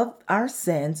judgment of our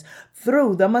sins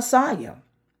through the Messiah.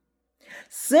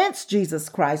 Since Jesus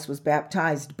Christ was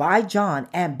baptized by John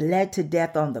and bled to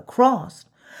death on the cross,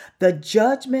 the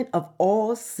judgment of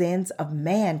all sins of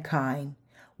mankind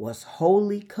was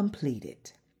wholly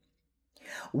completed.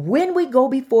 When we go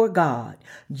before God,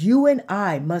 you and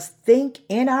I must think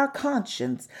in our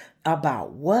conscience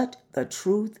about what the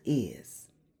truth is.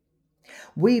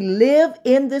 We live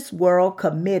in this world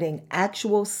committing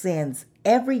actual sins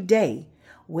every day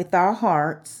with our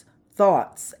hearts,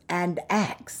 thoughts, and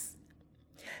acts.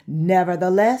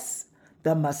 Nevertheless,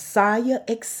 the Messiah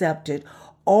accepted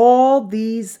all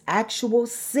these actual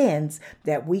sins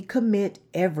that we commit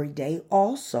every day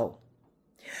also,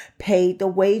 paid the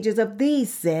wages of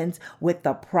these sins with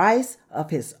the price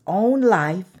of his own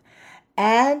life,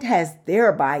 and has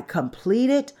thereby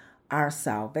completed our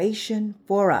salvation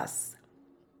for us.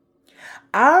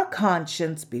 Our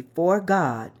conscience before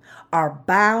God are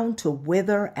bound to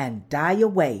wither and die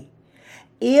away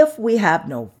if we have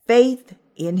no faith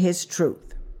in his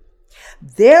truth.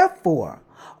 Therefore,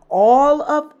 all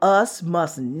of us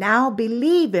must now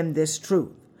believe in this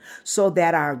truth so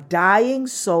that our dying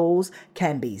souls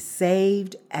can be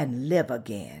saved and live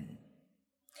again.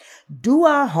 Do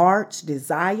our hearts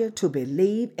desire to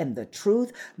believe in the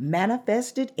truth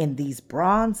manifested in these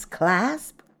bronze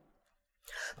clasps?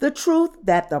 The truth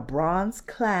that the bronze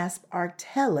clasps are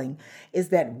telling is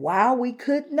that while we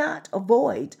could not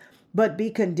avoid but be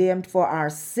condemned for our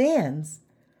sins,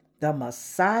 the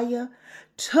Messiah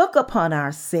took upon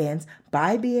our sins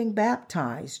by being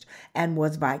baptized and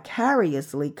was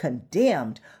vicariously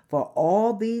condemned for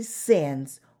all these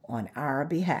sins on our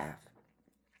behalf.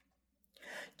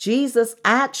 Jesus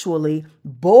actually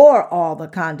bore all the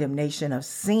condemnation of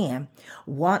sin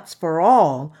once for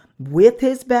all with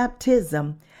his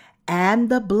baptism and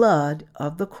the blood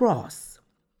of the cross.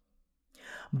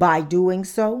 By doing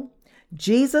so,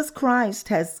 Jesus Christ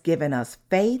has given us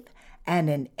faith and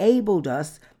enabled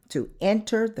us to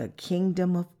enter the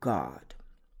kingdom of God.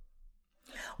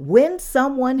 When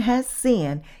someone has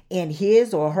sinned in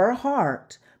his or her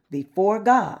heart before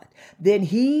God, then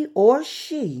he or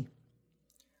she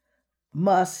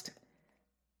must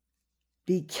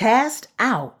be cast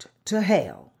out to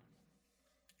hell.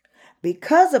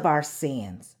 Because of our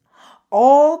sins,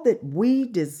 all that we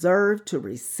deserved to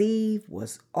receive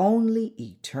was only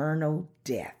eternal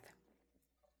death.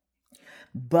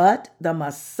 But the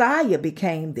Messiah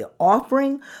became the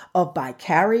offering of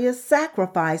vicarious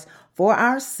sacrifice for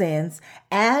our sins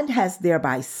and has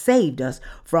thereby saved us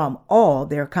from all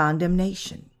their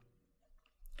condemnation.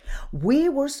 We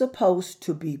were supposed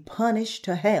to be punished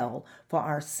to hell for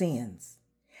our sins.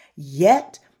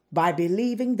 Yet, by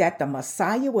believing that the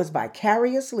Messiah was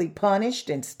vicariously punished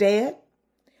instead,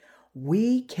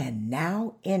 we can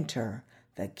now enter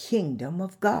the kingdom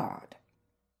of God.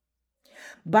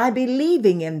 By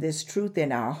believing in this truth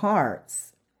in our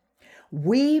hearts,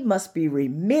 we must be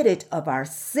remitted of our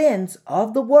sins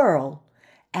of the world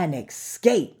and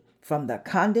escape from the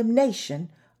condemnation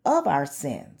of our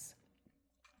sins.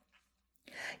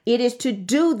 It is to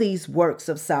do these works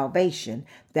of salvation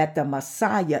that the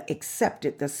Messiah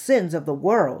accepted the sins of the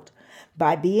world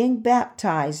by being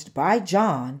baptized by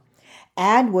John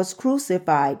and was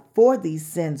crucified for these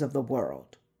sins of the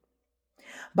world.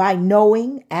 By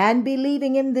knowing and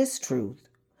believing in this truth,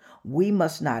 we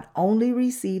must not only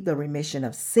receive the remission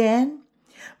of sin,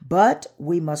 but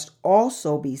we must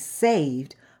also be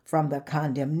saved from the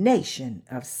condemnation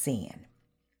of sin.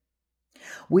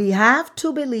 We have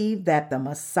to believe that the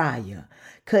Messiah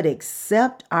could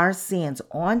accept our sins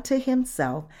onto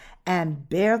himself and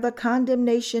bear the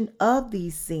condemnation of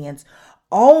these sins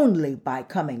only by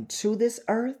coming to this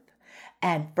earth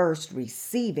and first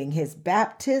receiving his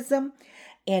baptism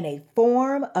in a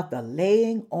form of the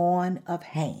laying on of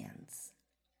hands.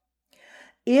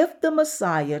 If the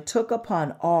Messiah took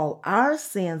upon all our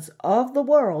sins of the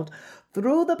world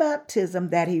through the baptism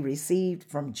that he received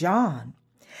from John,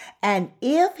 and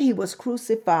if he was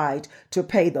crucified to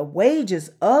pay the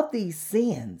wages of these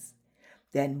sins,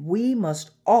 then we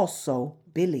must also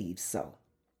believe so.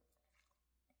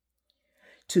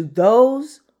 To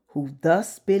those who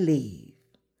thus believe,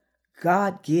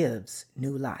 God gives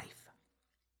new life.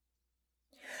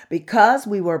 Because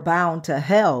we were bound to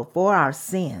hell for our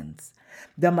sins,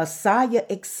 the Messiah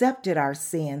accepted our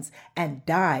sins and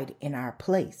died in our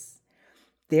place,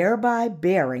 thereby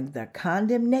bearing the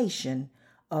condemnation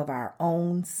of our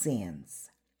own sins.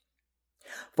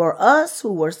 For us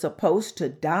who were supposed to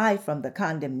die from the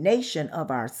condemnation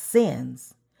of our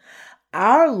sins,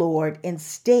 our Lord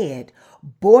instead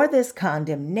bore this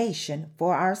condemnation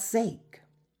for our sake.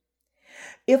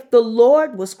 If the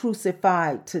Lord was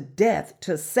crucified to death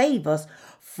to save us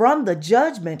from the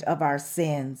judgment of our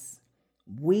sins,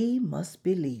 we must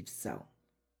believe so.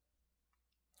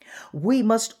 We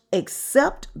must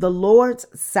accept the Lord's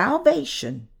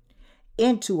salvation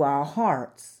into our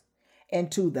hearts,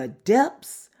 into the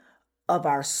depths of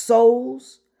our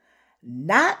souls,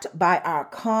 not by our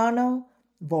carnal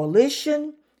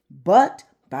volition, but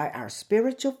by our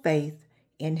spiritual faith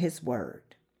in His Word.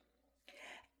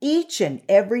 Each and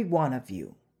every one of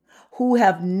you who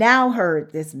have now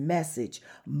heard this message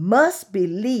must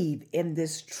believe in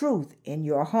this truth in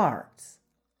your hearts,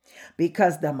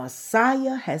 because the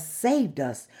Messiah has saved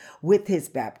us with His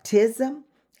baptism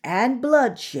and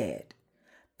bloodshed.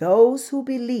 Those who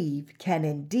believe can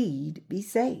indeed be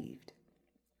saved.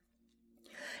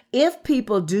 If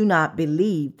people do not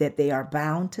believe that they are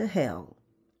bound to hell,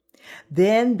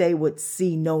 then they would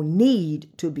see no need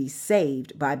to be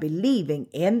saved by believing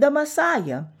in the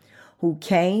Messiah who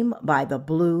came by the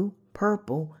blue,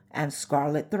 purple, and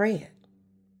scarlet thread.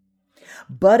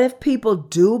 But if people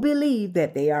do believe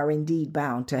that they are indeed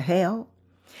bound to hell,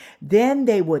 then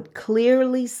they would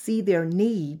clearly see their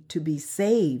need to be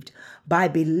saved by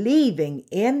believing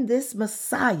in this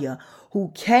Messiah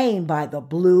who came by the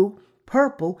blue,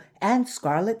 purple, and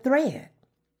scarlet thread.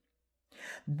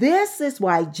 This is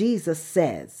why Jesus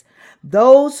says,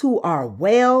 "Those who are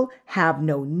well have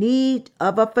no need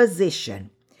of a physician,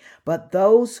 but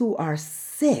those who are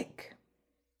sick.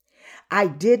 I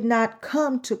did not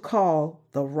come to call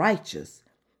the righteous,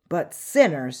 but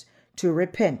sinners to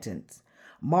repentance."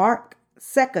 Mark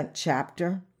 2nd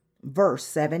chapter, verse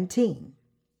 17.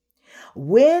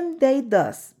 When they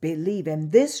thus believe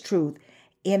in this truth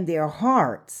in their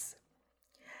hearts,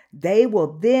 they will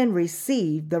then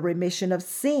receive the remission of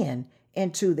sin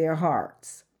into their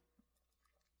hearts.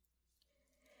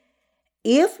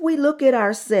 If we look at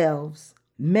ourselves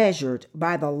measured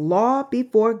by the law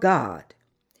before God,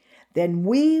 then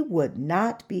we would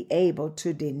not be able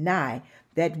to deny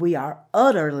that we are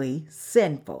utterly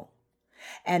sinful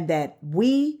and that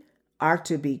we are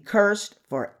to be cursed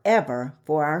forever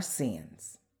for our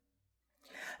sins.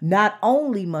 Not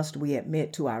only must we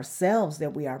admit to ourselves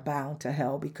that we are bound to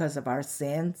hell because of our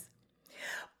sins,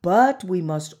 but we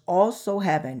must also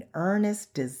have an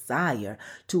earnest desire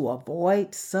to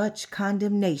avoid such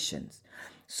condemnations,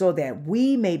 so that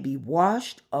we may be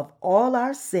washed of all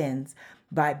our sins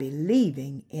by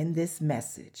believing in this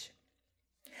message.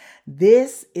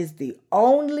 This is the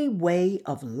only way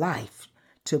of life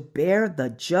to bear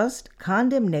the just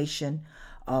condemnation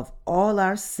of all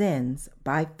our sins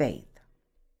by faith.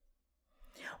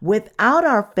 Without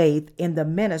our faith in the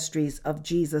ministries of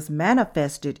Jesus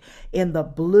manifested in the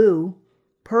blue,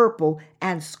 purple,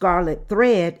 and scarlet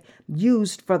thread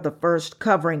used for the first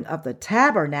covering of the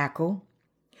tabernacle,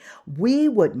 we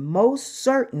would most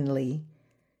certainly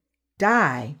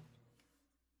die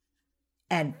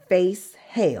and face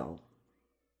hell.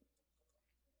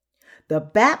 The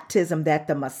baptism that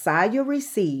the Messiah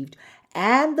received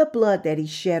and the blood that He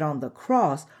shed on the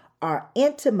cross are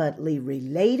intimately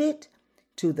related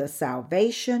to the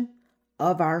salvation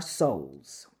of our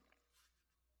souls.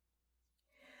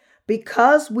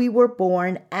 Because we were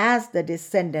born as the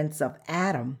descendants of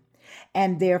Adam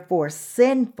and therefore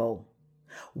sinful,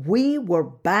 we were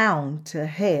bound to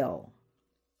hell.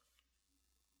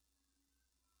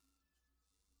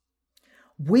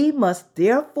 We must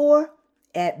therefore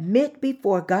admit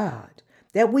before God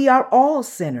that we are all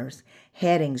sinners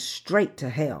heading straight to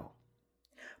hell.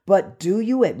 But do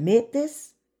you admit this?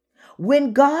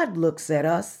 When God looks at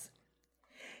us,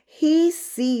 He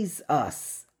sees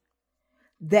us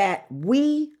that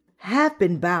we have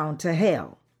been bound to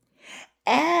hell.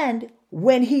 And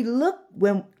when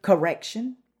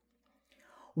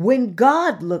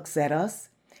God looks at us,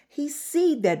 He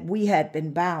sees that we had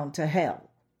been bound to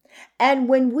hell. And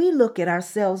when we look at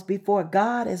ourselves before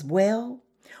God as well,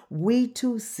 we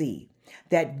too see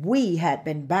that we had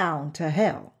been bound to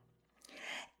hell.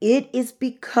 It is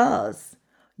because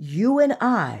you and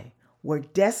I were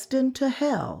destined to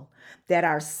hell that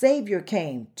our Savior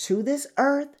came to this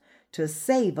earth to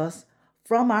save us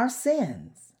from our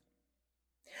sins.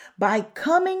 By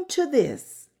coming to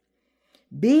this,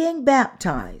 being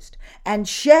baptized and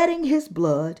shedding His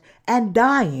blood and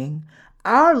dying,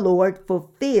 our Lord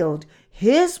fulfilled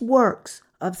His works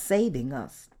of saving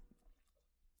us.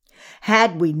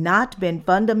 Had we not been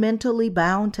fundamentally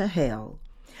bound to hell,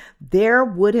 there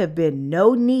would have been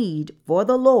no need for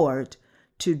the Lord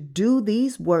to do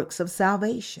these works of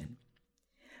salvation.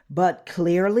 But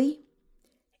clearly,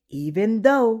 even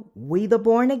though we, the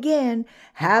born again,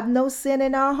 have no sin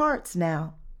in our hearts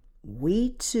now,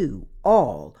 we too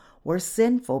all were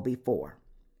sinful before.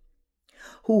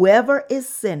 Whoever is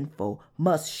sinful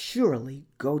must surely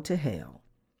go to hell.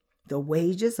 The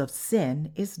wages of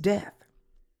sin is death.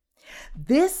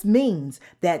 This means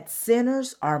that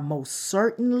sinners are most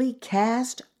certainly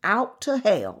cast out to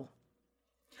hell.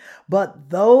 But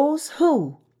those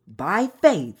who, by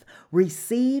faith,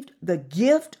 received the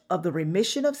gift of the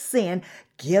remission of sin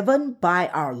given by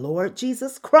our Lord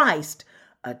Jesus Christ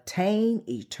attain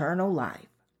eternal life.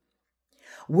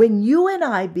 When you and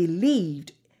I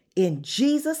believed in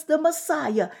Jesus the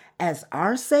Messiah as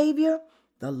our Savior,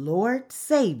 the Lord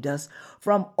saved us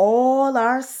from all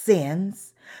our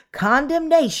sins,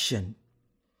 condemnation,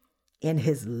 in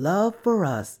His love for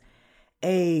us.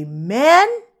 Amen.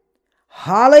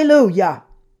 Hallelujah.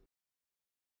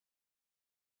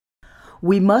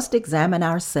 We must examine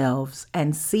ourselves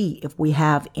and see if we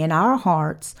have in our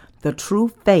hearts the true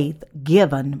faith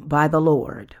given by the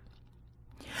Lord.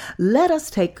 Let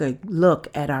us take a look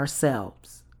at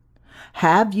ourselves.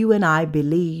 Have you and I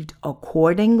believed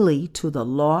accordingly to the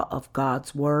law of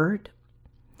God's word?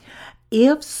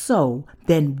 If so,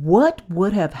 then what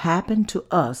would have happened to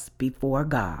us before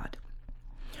God?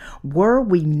 Were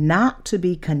we not to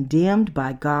be condemned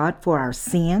by God for our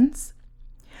sins?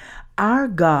 Our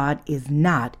God is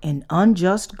not an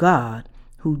unjust God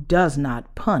who does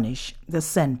not punish the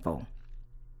sinful.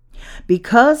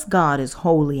 Because God is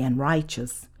holy and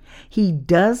righteous, He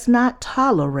does not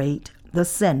tolerate the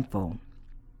sinful.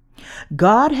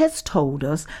 God has told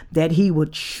us that He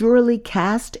would surely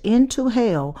cast into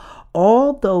hell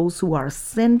all those who are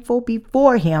sinful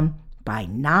before Him by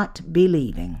not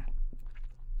believing.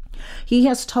 He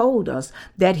has told us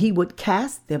that He would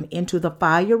cast them into the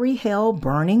fiery hell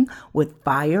burning with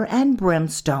fire and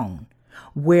brimstone,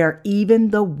 where even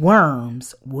the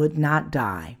worms would not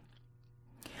die.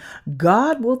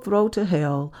 God will throw to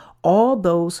hell all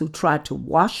those who try to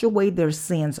wash away their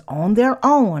sins on their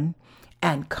own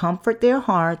and comfort their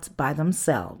hearts by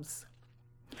themselves.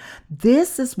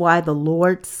 This is why the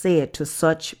Lord said to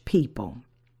such people,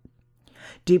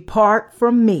 "Depart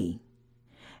from me,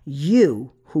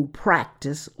 you who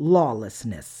practice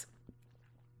lawlessness."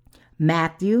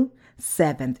 Matthew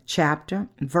 7th chapter,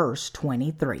 verse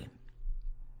 23.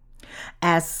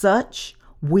 As such,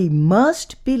 we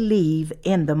must believe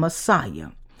in the Messiah,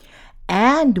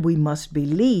 and we must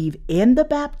believe in the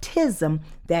baptism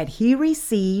that He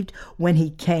received when He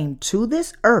came to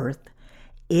this earth,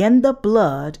 in the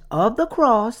blood of the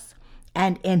cross,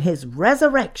 and in His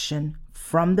resurrection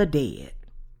from the dead.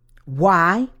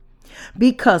 Why?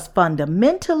 Because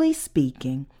fundamentally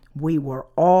speaking, we were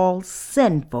all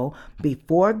sinful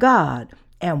before God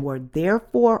and were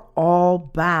therefore all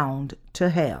bound to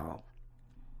hell.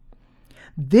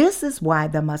 This is why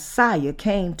the Messiah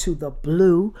came to the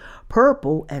blue,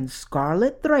 purple, and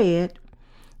scarlet thread,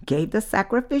 gave the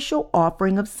sacrificial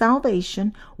offering of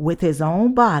salvation with His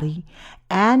own body,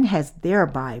 and has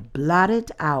thereby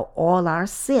blotted out all our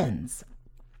sins.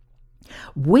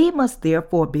 We must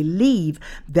therefore believe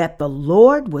that the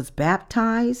Lord was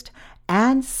baptized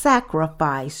and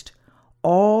sacrificed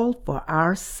all for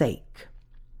our sake.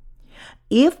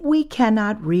 If we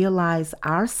cannot realize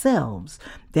ourselves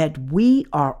that we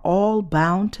are all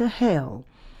bound to hell,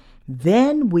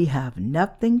 then we have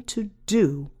nothing to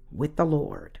do with the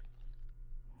Lord.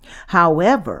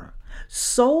 However,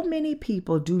 so many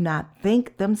people do not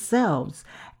think themselves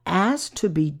as to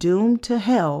be doomed to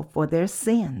hell for their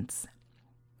sins.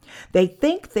 They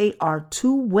think they are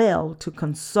too well to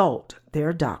consult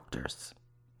their doctors.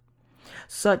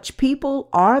 Such people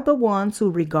are the ones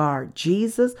who regard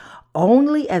Jesus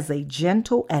only as a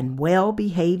gentle and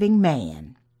well-behaving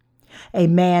man, a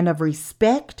man of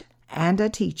respect and a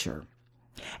teacher.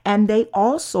 And they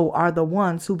also are the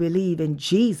ones who believe in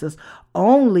Jesus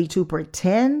only to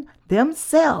pretend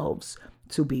themselves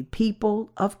to be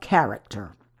people of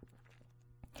character.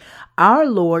 Our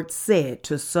Lord said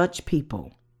to such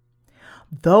people,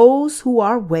 "Those who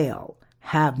are well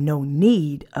have no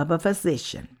need of a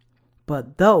physician,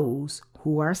 but those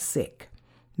who are sick."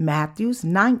 Matthew's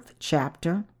 9th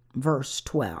chapter, verse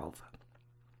 12.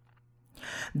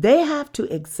 They have to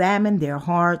examine their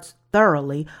hearts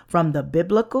thoroughly from the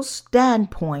biblical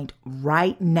standpoint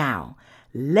right now,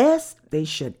 lest they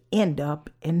should end up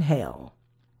in hell.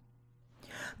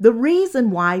 The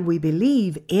reason why we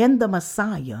believe in the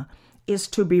Messiah is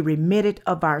to be remitted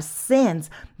of our sins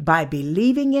by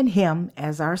believing in Him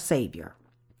as our Savior.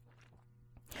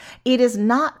 It is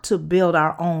not to build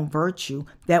our own virtue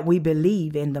that we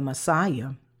believe in the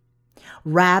Messiah.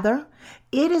 Rather,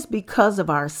 it is because of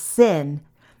our sin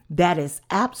that is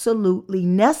absolutely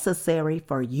necessary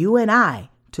for you and I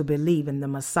to believe in the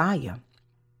Messiah.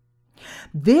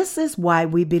 This is why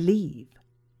we believe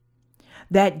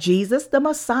that Jesus the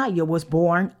Messiah was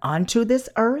born unto this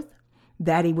earth,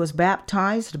 that he was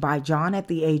baptized by John at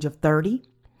the age of 30,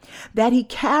 that he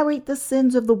carried the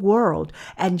sins of the world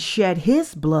and shed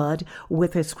his blood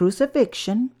with his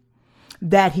crucifixion,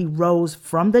 that he rose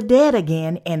from the dead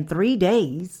again in 3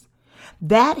 days,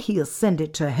 that he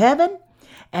ascended to heaven,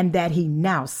 and that he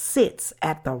now sits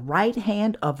at the right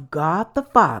hand of God the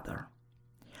Father.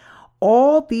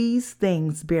 All these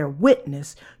things bear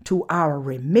witness to our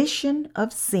remission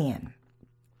of sin.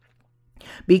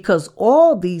 Because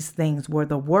all these things were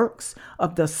the works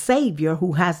of the Savior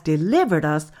who has delivered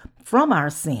us from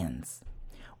our sins,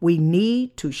 we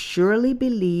need to surely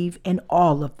believe in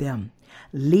all of them,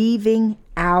 leaving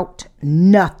out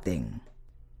nothing.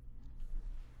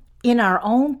 In our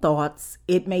own thoughts,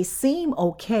 it may seem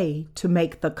okay to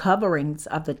make the coverings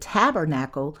of the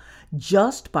tabernacle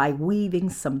just by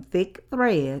weaving some thick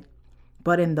thread,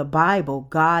 but in the Bible,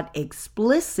 God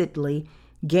explicitly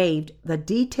gave the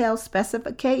detailed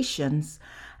specifications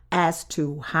as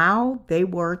to how they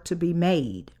were to be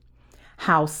made,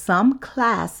 how some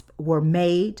clasps were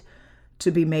made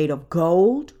to be made of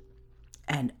gold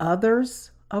and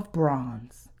others of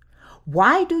bronze.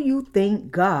 Why do you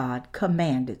think God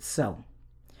commanded so?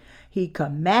 He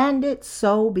commanded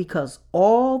so because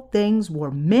all things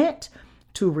were meant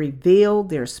to reveal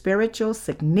their spiritual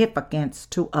significance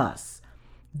to us.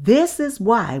 This is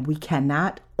why we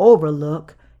cannot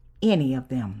overlook any of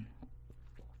them.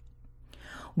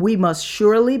 We must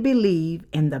surely believe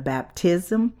in the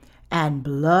baptism and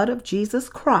blood of Jesus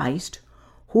Christ,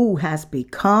 who has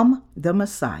become the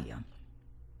Messiah.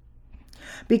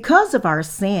 Because of our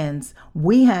sins,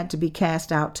 we had to be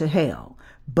cast out to hell.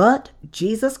 But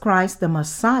Jesus Christ, the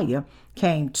Messiah,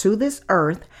 came to this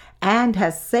earth and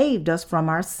has saved us from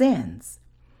our sins.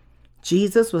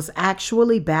 Jesus was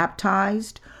actually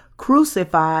baptized,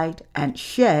 crucified, and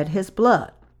shed his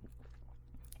blood.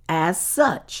 As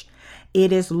such,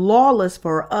 it is lawless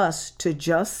for us to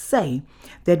just say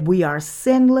that we are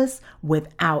sinless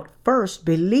without first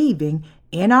believing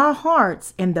in our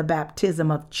hearts in the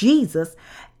baptism of Jesus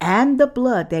and the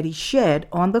blood that he shed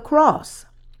on the cross.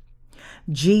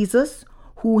 Jesus,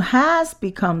 who has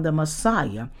become the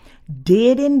Messiah,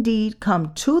 did indeed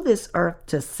come to this earth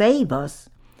to save us,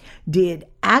 did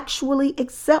actually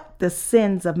accept the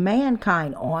sins of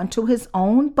mankind onto his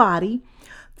own body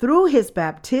through his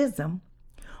baptism,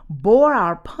 bore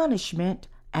our punishment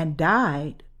and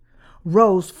died,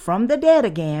 rose from the dead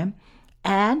again,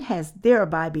 and has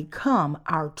thereby become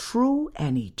our true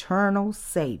and eternal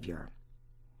Savior.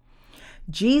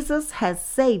 Jesus has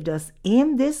saved us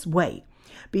in this way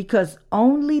because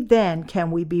only then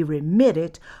can we be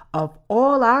remitted of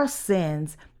all our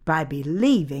sins by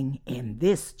believing in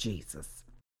this Jesus.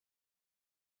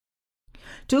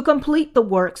 To complete the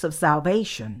works of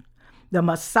salvation, the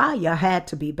Messiah had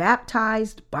to be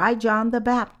baptized by John the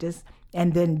Baptist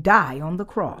and then die on the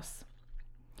cross.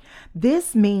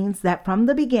 This means that from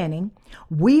the beginning,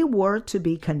 we were to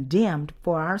be condemned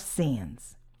for our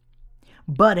sins.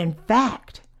 But in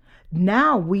fact,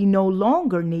 now we no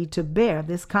longer need to bear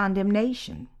this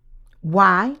condemnation.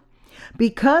 Why?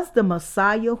 Because the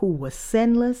Messiah, who was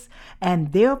sinless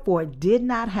and therefore did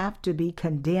not have to be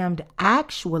condemned,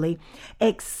 actually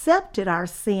accepted our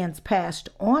sins passed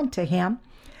on to him,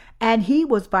 and he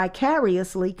was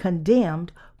vicariously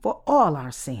condemned for all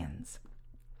our sins.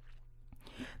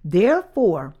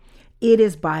 Therefore, it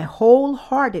is by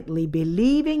wholeheartedly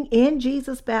believing in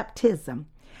Jesus' baptism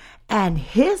and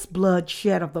his blood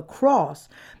shed of the cross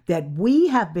that we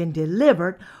have been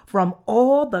delivered from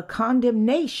all the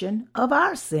condemnation of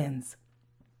our sins.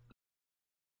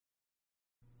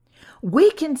 We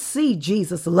can see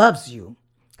Jesus loves you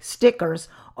stickers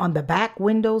on the back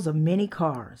windows of many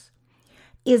cars.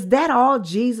 Is that all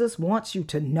Jesus wants you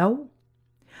to know?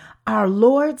 Our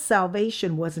Lord's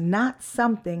salvation was not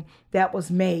something that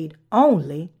was made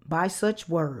only by such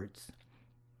words.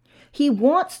 He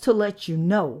wants to let you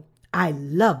know, I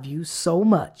love you so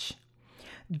much.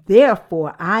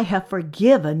 Therefore, I have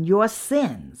forgiven your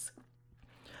sins.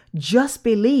 Just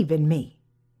believe in me,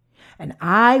 and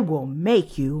I will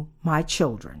make you my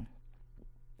children.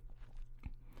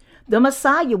 The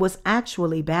Messiah was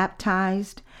actually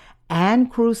baptized and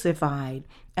crucified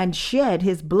and shed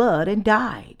his blood and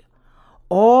died,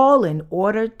 all in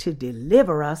order to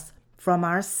deliver us from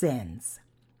our sins.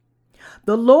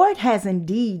 The Lord has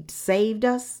indeed saved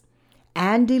us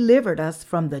and delivered us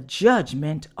from the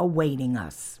judgment awaiting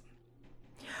us.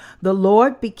 The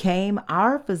Lord became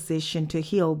our physician to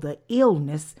heal the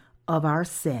illness of our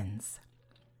sins.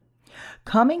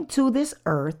 Coming to this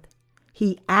earth,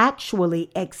 he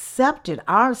actually accepted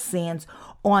our sins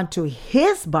onto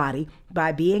his body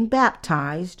by being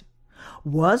baptized,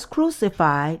 was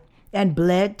crucified and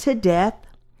bled to death,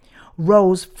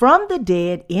 rose from the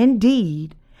dead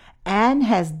indeed, and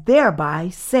has thereby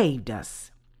saved us.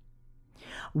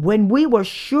 When we were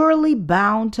surely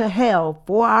bound to hell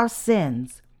for our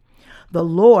sins, the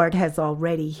Lord has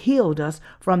already healed us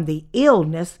from the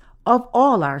illness of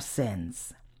all our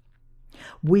sins.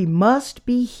 We must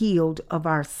be healed of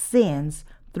our sins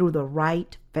through the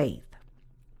right faith.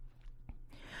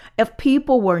 If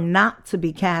people were not to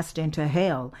be cast into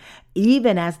hell,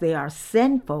 even as they are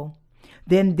sinful,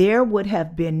 then there would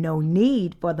have been no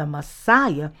need for the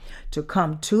Messiah to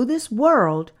come to this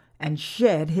world and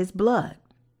shed his blood.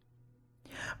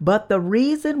 But the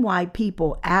reason why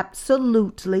people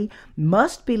absolutely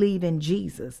must believe in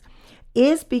Jesus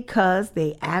is because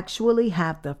they actually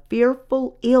have the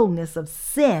fearful illness of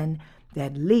sin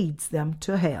that leads them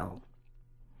to hell.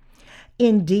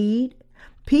 Indeed,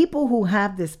 people who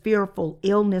have this fearful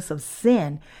illness of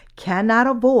sin cannot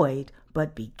avoid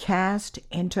but be cast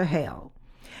into hell.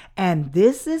 And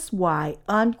this is why,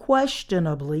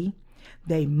 unquestionably,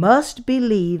 they must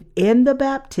believe in the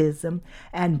baptism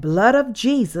and blood of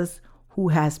Jesus, who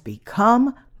has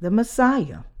become the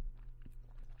Messiah.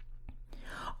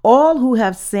 All who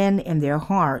have sin in their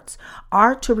hearts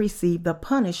are to receive the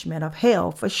punishment of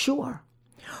hell for sure.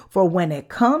 For when it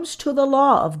comes to the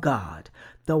law of God,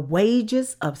 the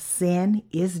wages of sin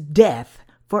is death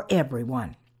for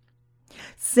everyone.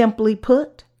 Simply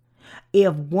put,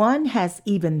 if one has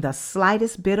even the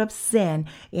slightest bit of sin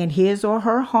in his or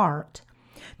her heart,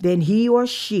 then he or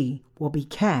she will be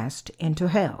cast into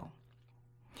hell.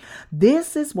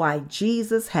 This is why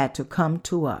Jesus had to come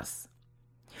to us.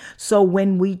 So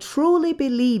when we truly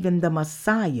believe in the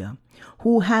Messiah,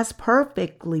 who has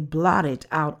perfectly blotted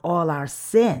out all our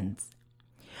sins,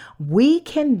 we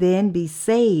can then be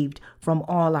saved from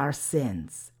all our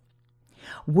sins.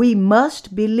 We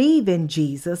must believe in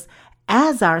Jesus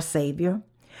as our Savior,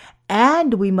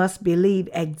 and we must believe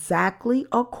exactly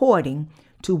according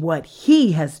to what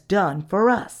he has done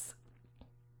for us.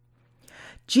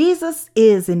 Jesus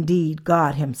is indeed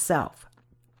God himself.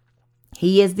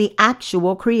 He is the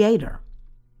actual creator.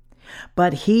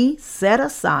 But he set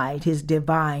aside his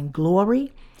divine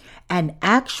glory and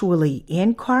actually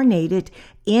incarnated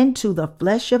into the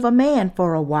flesh of a man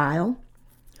for a while,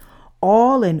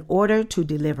 all in order to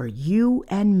deliver you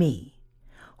and me,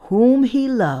 whom he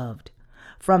loved,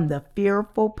 from the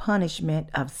fearful punishment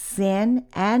of sin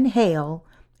and hell,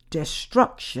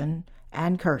 destruction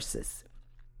and curses.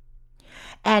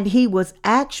 And he was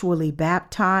actually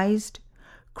baptized,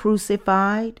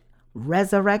 crucified,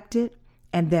 resurrected,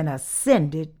 and then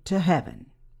ascended to heaven.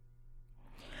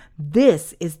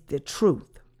 This is the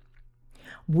truth.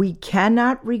 We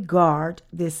cannot regard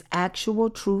this actual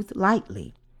truth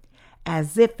lightly,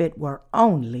 as if it were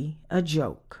only a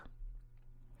joke.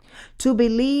 To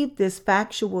believe this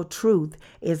factual truth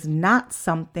is not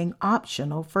something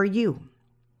optional for you.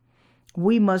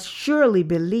 We must surely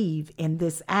believe in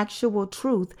this actual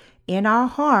truth in our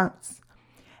hearts,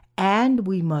 and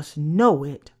we must know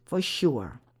it for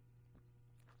sure.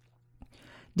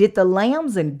 Did the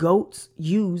lambs and goats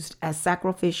used as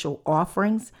sacrificial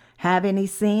offerings have any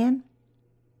sin?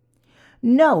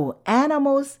 No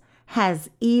animals has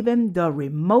even the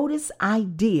remotest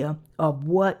idea of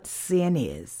what sin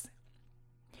is.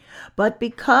 But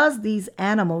because these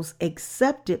animals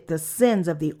accepted the sins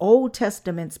of the Old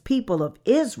Testament's people of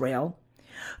Israel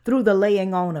through the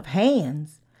laying on of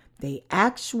hands, they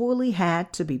actually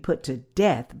had to be put to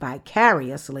death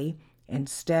vicariously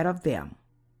instead of them.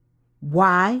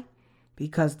 Why?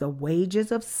 Because the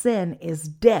wages of sin is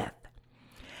death,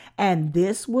 and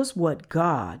this was what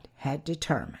God had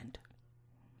determined.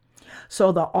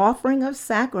 So the offering of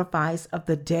sacrifice of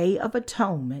the Day of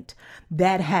Atonement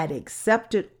that had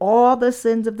accepted all the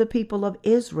sins of the people of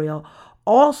Israel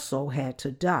also had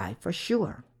to die for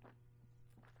sure.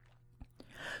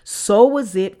 So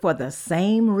was it for the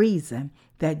same reason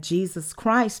that Jesus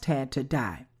Christ had to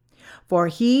die, for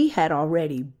he had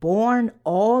already borne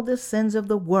all the sins of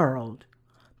the world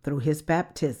through his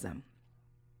baptism.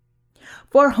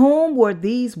 For whom were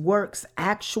these works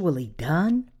actually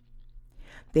done?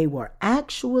 They were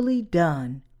actually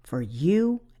done for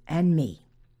you and me.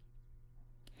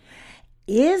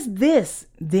 Is this,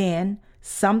 then,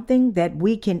 something that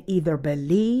we can either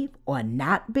believe or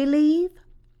not believe?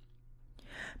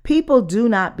 People do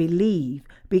not believe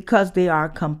because they are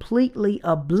completely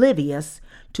oblivious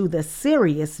to the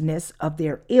seriousness of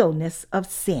their illness of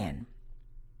sin.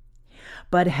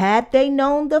 But had they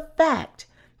known the fact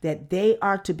that they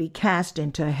are to be cast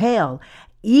into hell,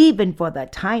 even for the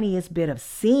tiniest bit of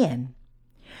sin,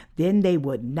 then they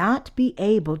would not be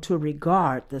able to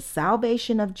regard the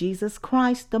salvation of Jesus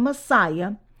Christ, the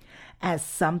Messiah, as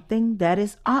something that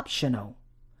is optional,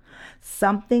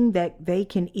 something that they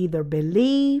can either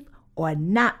believe or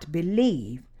not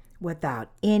believe without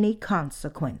any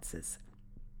consequences.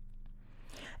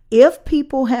 If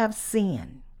people have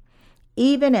sin,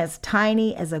 even as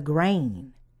tiny as a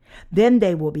grain, then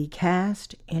they will be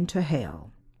cast into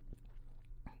hell.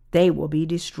 They will be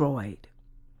destroyed.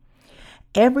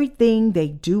 Everything they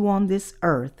do on this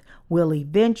earth will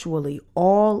eventually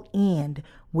all end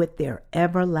with their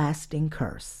everlasting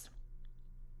curse.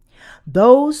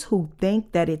 Those who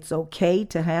think that it's okay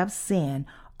to have sin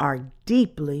are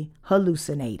deeply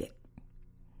hallucinated.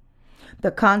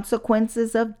 The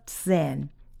consequences of sin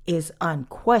is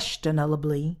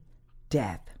unquestionably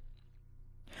death.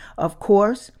 Of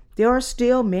course, there are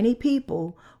still many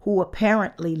people who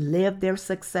apparently live their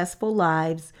successful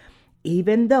lives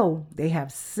even though they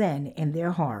have sin in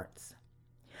their hearts.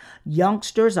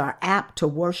 Youngsters are apt to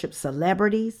worship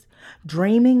celebrities,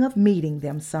 dreaming of meeting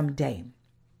them someday.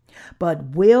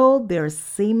 But will their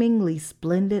seemingly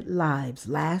splendid lives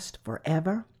last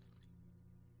forever?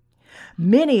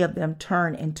 Many of them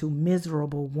turn into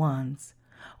miserable ones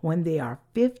when their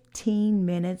 15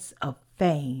 minutes of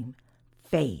fame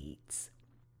fades.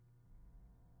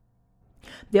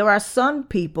 There are some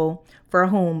people for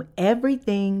whom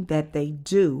everything that they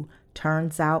do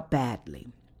turns out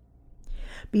badly.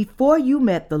 Before you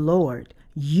met the Lord,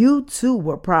 you too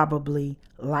were probably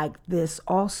like this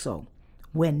also,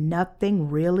 when nothing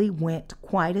really went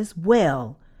quite as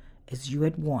well as you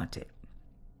had wanted.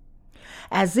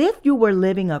 As if you were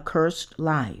living a cursed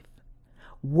life.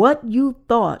 What you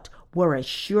thought were a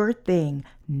sure thing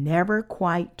never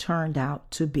quite turned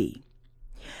out to be.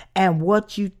 And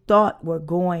what you thought were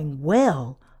going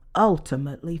well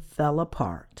ultimately fell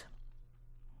apart.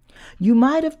 You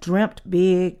might have dreamt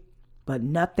big, but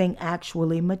nothing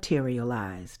actually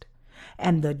materialized,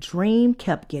 and the dream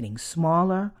kept getting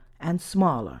smaller and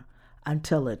smaller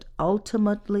until it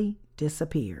ultimately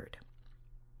disappeared.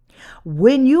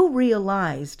 When you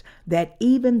realized that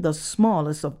even the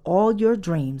smallest of all your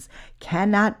dreams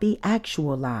cannot be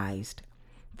actualized,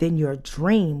 then your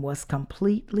dream was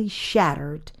completely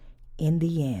shattered in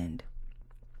the end.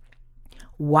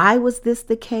 Why was this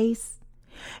the case?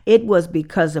 It was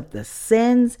because of the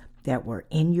sins that were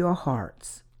in your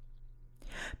hearts.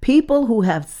 People who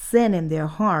have sin in their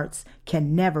hearts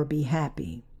can never be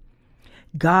happy.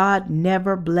 God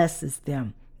never blesses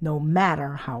them, no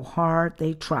matter how hard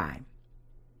they try.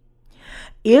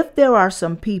 If there are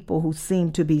some people who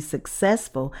seem to be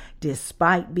successful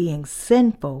despite being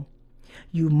sinful,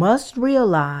 you must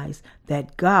realize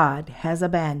that God has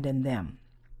abandoned them.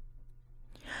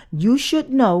 You should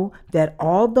know that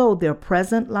although their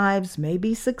present lives may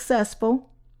be successful,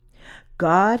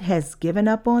 God has given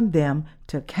up on them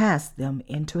to cast them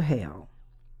into hell.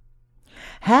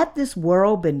 Had this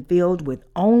world been filled with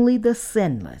only the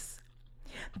sinless,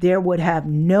 there would have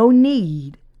no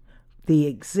need the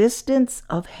existence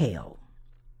of hell.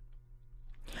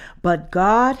 But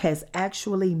God has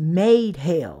actually made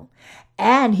hell,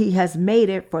 and He has made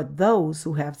it for those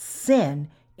who have sin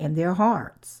in their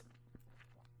hearts.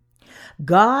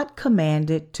 God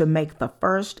commanded to make the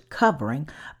first covering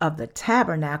of the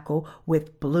tabernacle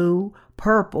with blue,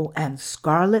 purple, and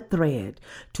scarlet thread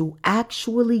to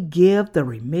actually give the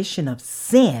remission of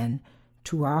sin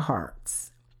to our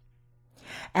hearts.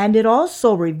 And it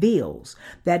also reveals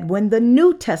that when the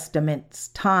New Testament's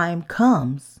time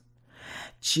comes,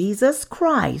 Jesus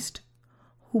Christ,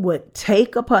 who would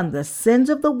take upon the sins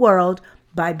of the world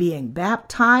by being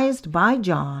baptized by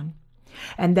John,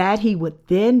 and that He would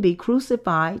then be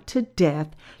crucified to death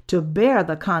to bear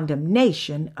the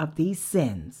condemnation of these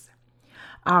sins.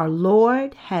 Our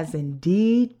Lord has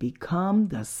indeed become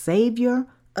the Savior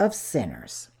of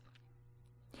sinners.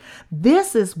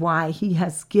 This is why He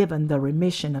has given the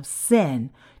remission of sin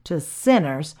to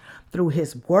sinners through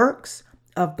His works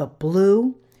of the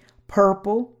blue,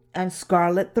 purple, and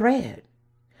scarlet thread.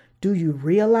 Do you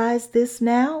realize this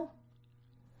now?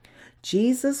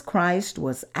 Jesus Christ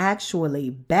was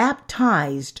actually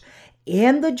baptized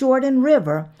in the Jordan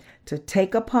River to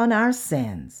take upon our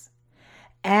sins,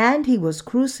 and He was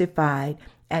crucified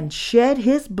and shed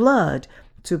His blood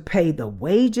to pay the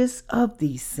wages of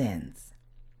these sins.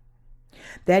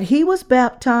 That He was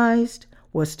baptized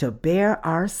was to bear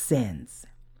our sins.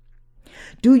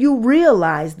 Do you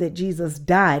realize that Jesus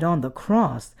died on the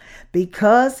cross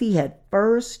because He had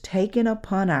first taken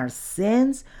upon our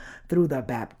sins through the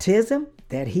baptism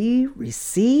that He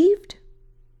received?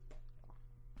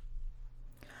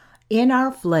 In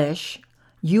our flesh,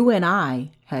 you and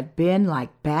I had been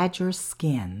like badger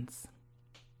skins.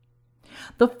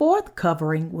 The fourth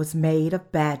covering was made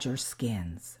of badger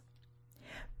skins.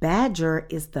 Badger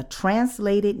is the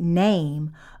translated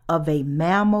name of a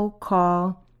mammal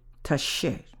called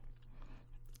tashir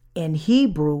in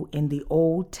Hebrew in the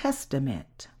Old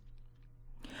Testament.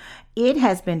 It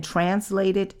has been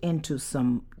translated into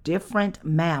some different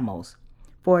mammals.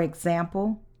 For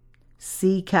example,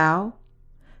 sea cow,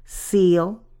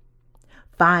 seal,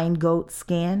 fine goat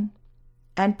skin,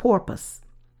 and porpoise.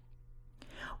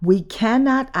 We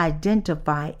cannot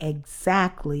identify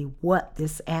exactly what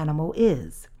this animal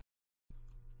is.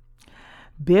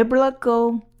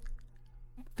 Biblical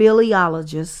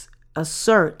philologists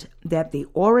assert that the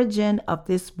origin of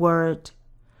this word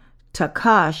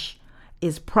takash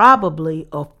is probably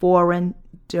a foreign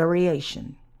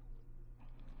derivation.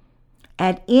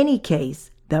 At any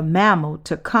case, the mammal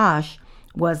takash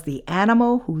was the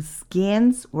animal whose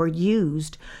skins were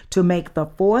used to make the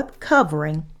fourth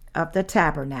covering of the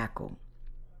tabernacle.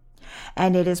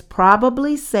 And it is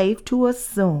probably safe to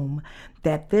assume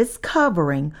that this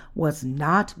covering was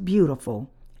not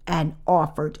beautiful and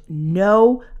offered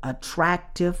no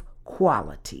attractive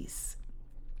qualities.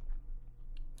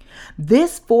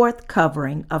 This fourth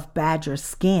covering of badger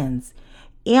skins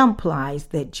implies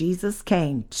that Jesus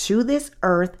came to this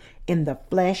earth in the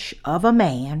flesh of a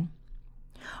man.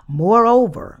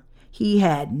 Moreover, he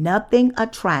had nothing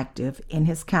attractive in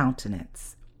his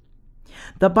countenance.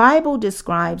 The Bible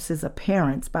describes his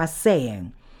appearance by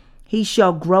saying, "He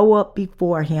shall grow up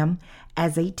before him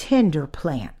as a tender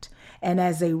plant and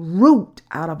as a root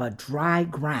out of a dry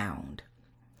ground.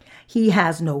 He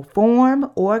has no form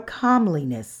or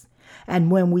comeliness, and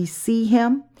when we see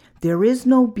him, there is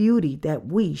no beauty that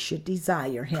we should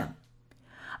desire him."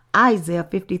 Isaiah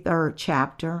 53rd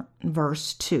chapter,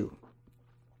 verse 2.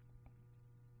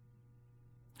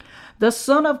 The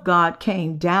Son of God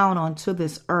came down onto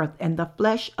this earth in the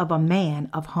flesh of a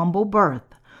man of humble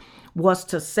birth, was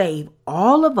to save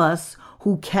all of us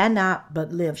who cannot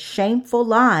but live shameful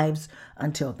lives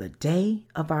until the day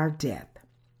of our death.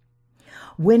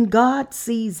 When God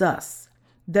sees us,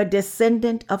 the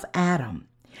descendant of Adam,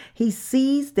 he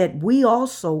sees that we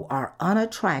also are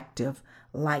unattractive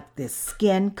like this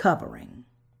skin covering.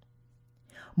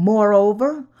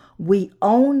 Moreover, we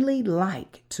only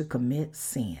like to commit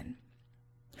sin.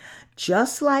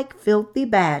 Just like filthy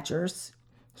badgers,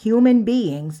 human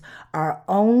beings are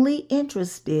only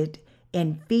interested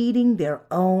in feeding their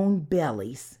own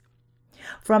bellies,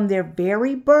 from their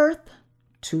very birth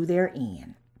to their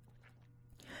end.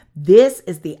 This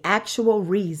is the actual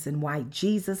reason why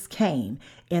Jesus came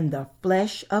in the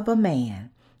flesh of a man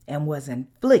and was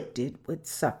inflicted with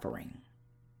suffering.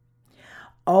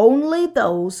 Only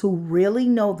those who really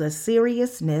know the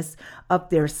seriousness of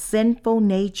their sinful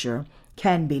nature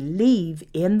can believe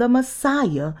in the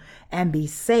Messiah and be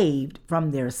saved from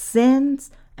their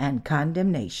sins and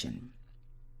condemnation.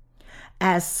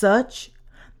 As such,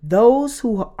 those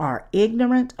who are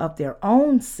ignorant of their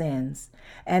own sins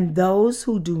and those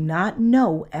who do not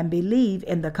know and believe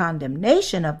in the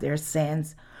condemnation of their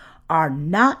sins are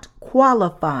not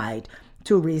qualified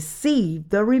to receive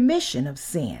the remission of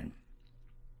sin.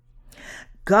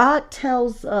 God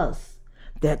tells us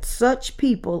that such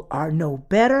people are no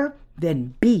better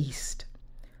than beasts.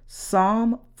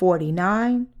 Psalm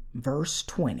 49, verse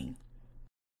 20.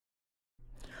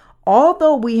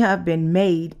 Although we have been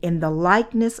made in the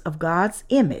likeness of God's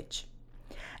image,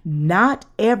 not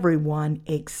everyone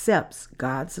accepts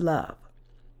God's love.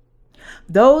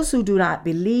 Those who do not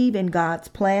believe in God's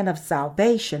plan of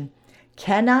salvation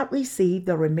cannot receive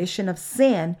the remission of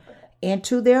sin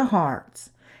into their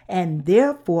hearts, and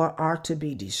therefore are to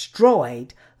be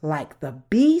destroyed like the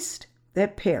beast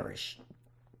that perish.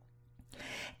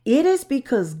 It is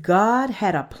because God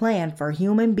had a plan for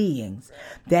human beings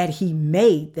that he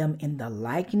made them in the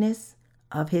likeness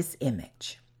of his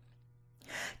image.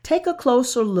 Take a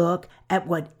closer look at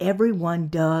what everyone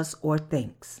does or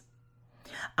thinks.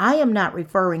 I am not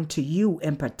referring to you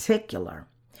in particular,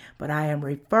 but I am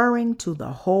referring to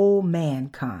the whole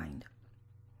mankind.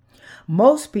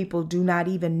 Most people do not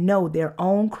even know their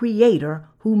own Creator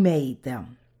who made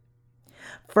them.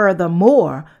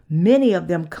 Furthermore, many of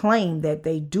them claim that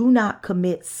they do not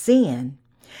commit sin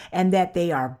and that they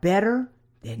are better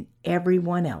than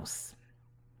everyone else.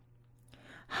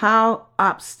 How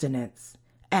obstinate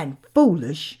and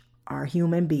foolish are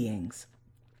human beings.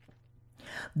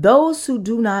 Those who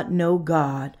do not know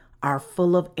God are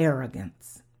full of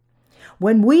arrogance.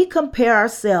 When we compare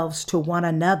ourselves to one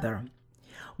another,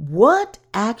 what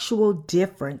actual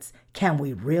difference can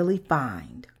we really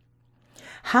find?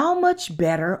 How much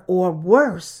better or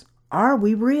worse are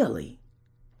we really?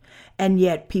 And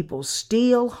yet people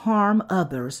still harm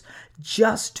others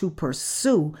just to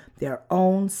pursue their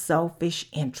own selfish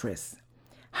interests.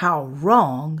 How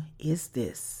wrong is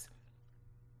this?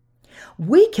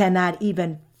 We cannot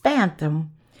even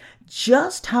fathom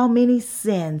just how many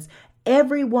sins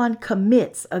everyone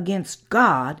commits against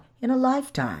God in a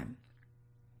lifetime.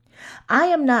 I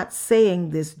am not saying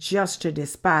this just to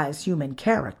despise human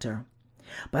character,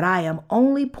 but I am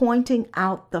only pointing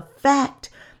out the fact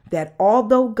that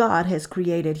although God has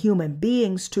created human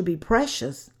beings to be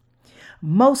precious,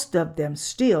 most of them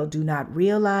still do not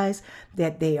realize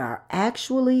that they are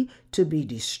actually to be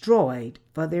destroyed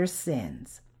for their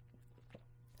sins.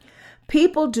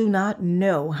 People do not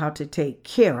know how to take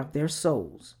care of their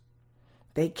souls.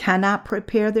 They cannot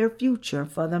prepare their future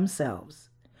for themselves.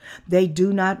 They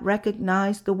do not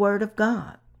recognize the Word of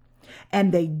God,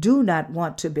 and they do not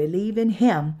want to believe in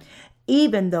Him,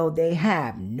 even though they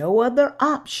have no other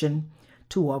option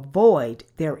to avoid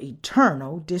their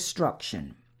eternal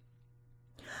destruction.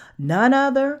 None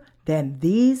other than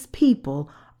these people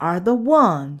are the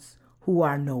ones who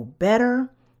are no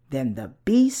better than the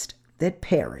beasts that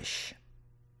perish.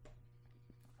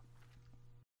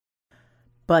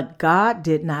 But God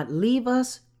did not leave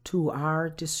us to our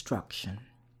destruction.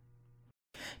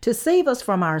 To save us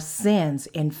from our sins,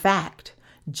 in fact,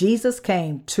 Jesus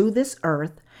came to this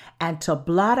earth, and to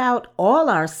blot out all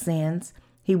our sins,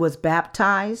 He was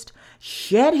baptized,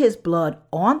 shed His blood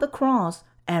on the cross,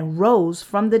 and rose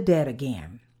from the dead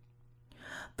again.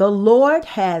 The Lord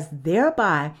has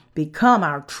thereby become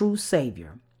our true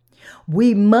Savior.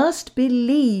 We must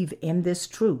believe in this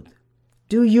truth.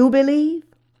 Do you believe?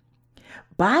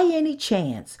 By any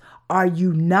chance, are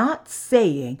you not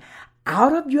saying,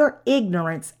 out of your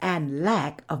ignorance and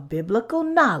lack of biblical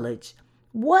knowledge,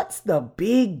 what's the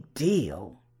big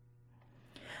deal?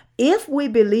 If we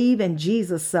believe in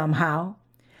Jesus somehow,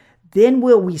 then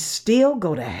will we still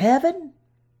go to heaven?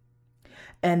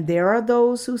 And there are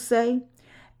those who say,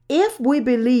 if we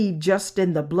believe just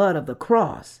in the blood of the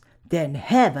cross, then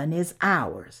heaven is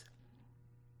ours.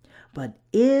 But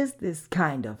is this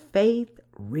kind of faith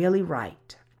really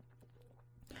right?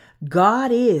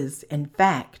 God is, in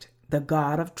fact, the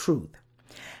God of truth.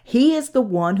 He is the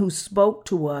one who spoke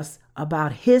to us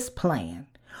about His plan,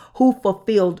 who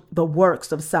fulfilled the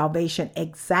works of salvation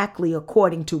exactly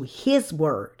according to His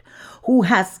word, who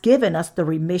has given us the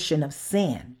remission of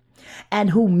sin, and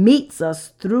who meets us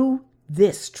through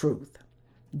this truth.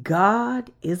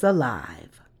 God is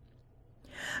alive.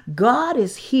 God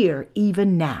is here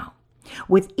even now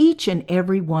with each and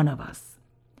every one of us.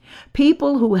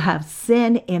 People who have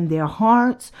sin in their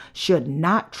hearts should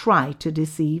not try to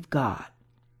deceive God.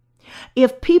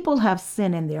 If people have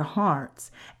sin in their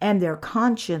hearts and their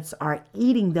conscience are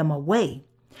eating them away,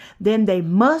 then they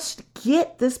must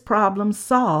get this problem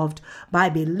solved by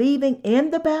believing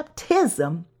in the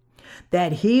baptism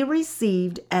that He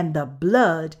received and the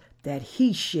blood that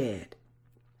He shed.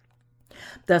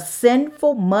 The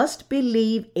sinful must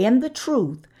believe in the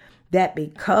truth that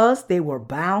because they were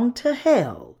bound to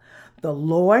hell, the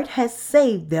Lord has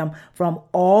saved them from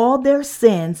all their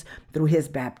sins through His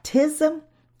baptism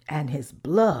and His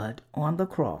blood on the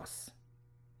cross.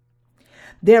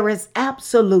 There is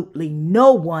absolutely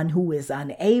no one who is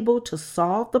unable to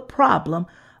solve the problem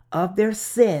of their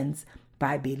sins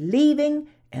by believing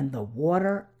in the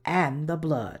water and the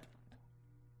blood.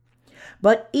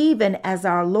 But even as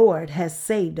our Lord has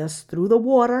saved us through the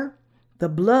water, the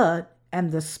blood,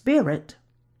 and the Spirit,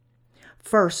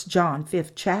 1 John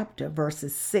 5th chapter,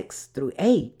 verses 6 through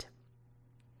 8.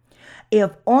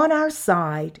 If on our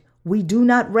side we do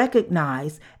not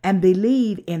recognize and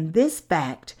believe in this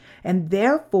fact and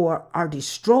therefore are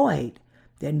destroyed,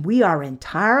 then we are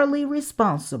entirely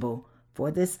responsible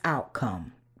for this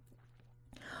outcome.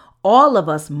 All of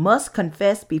us must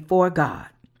confess before God,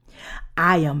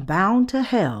 I am bound to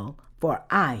hell, for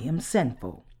I am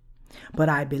sinful. But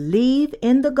I believe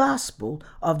in the gospel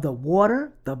of the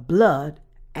water, the blood,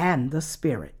 and the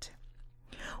Spirit.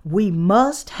 We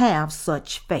must have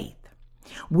such faith.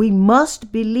 We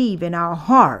must believe in our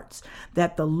hearts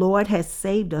that the Lord has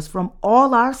saved us from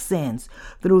all our sins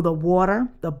through the water,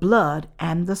 the blood,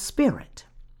 and the Spirit.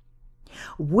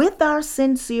 With our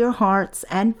sincere hearts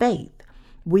and faith,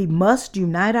 we must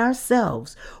unite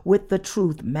ourselves with the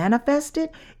truth manifested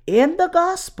in the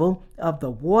gospel of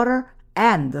the water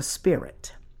and the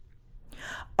Spirit.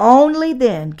 Only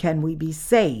then can we be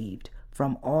saved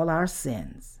from all our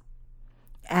sins.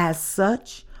 As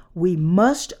such, we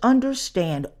must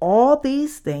understand all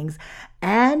these things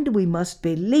and we must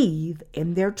believe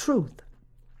in their truth.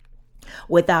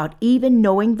 without even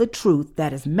knowing the truth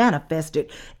that is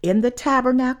manifested in the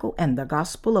tabernacle and the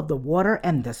gospel of the water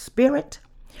and the Spirit.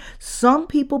 Some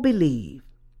people believe,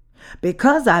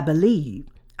 because I believe,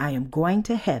 I am going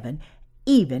to heaven,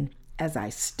 even as I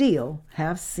still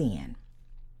have sin.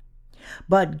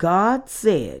 But God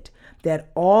said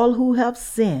that all who have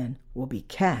sinned will be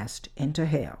cast into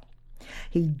hell.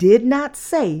 He did not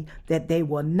say that they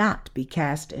will not be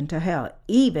cast into hell,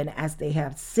 even as they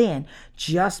have sinned,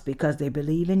 just because they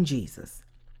believe in Jesus.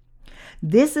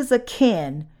 This is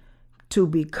akin to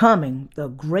becoming the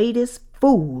greatest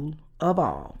fool of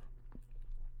all,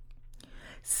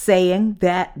 saying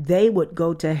that they would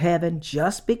go to heaven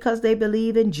just because they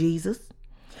believe in Jesus,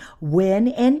 when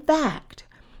in fact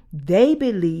they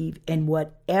believe in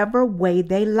whatever way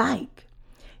they like,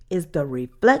 is the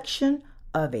reflection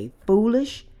of a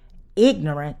foolish,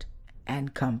 ignorant,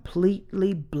 and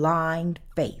completely blind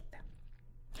faith.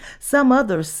 Some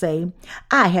others say,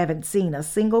 I haven't seen a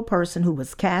single person who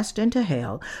was cast into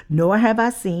hell, nor have I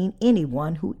seen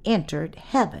anyone who entered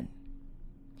heaven.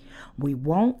 We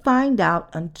won't find out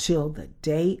until the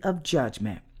day of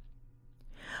judgment.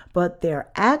 But there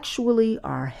actually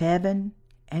are heaven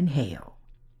and hell.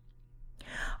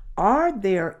 Are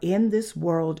there in this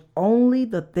world only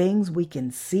the things we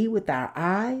can see with our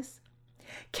eyes?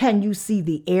 Can you see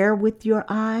the air with your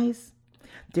eyes?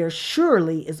 There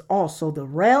surely is also the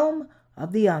realm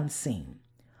of the unseen.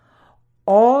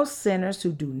 All sinners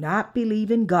who do not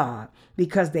believe in God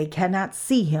because they cannot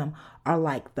see him are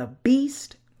like the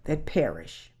beast that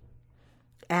perish.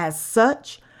 As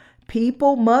such,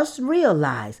 people must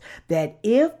realize that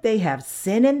if they have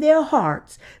sin in their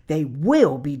hearts, they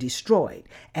will be destroyed,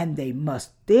 and they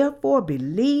must therefore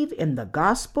believe in the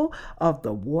gospel of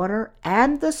the water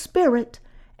and the Spirit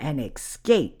and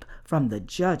escape from the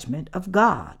judgment of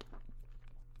God.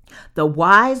 The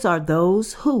wise are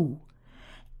those who,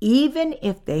 even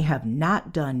if they have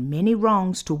not done many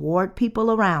wrongs toward people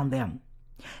around them,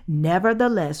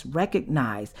 nevertheless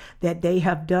recognize that they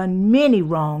have done many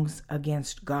wrongs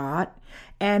against God,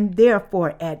 and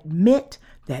therefore admit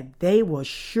that they will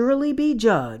surely be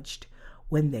judged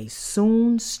when they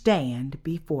soon stand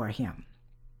before him.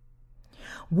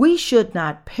 We should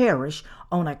not perish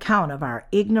on account of our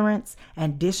ignorance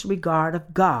and disregard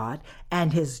of God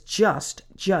and his just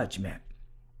judgment.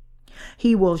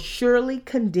 He will surely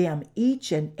condemn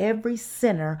each and every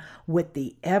sinner with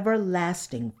the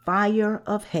everlasting fire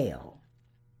of hell.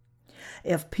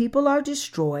 If people are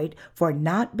destroyed for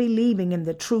not believing in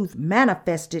the truth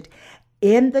manifested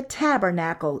in the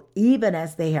tabernacle, even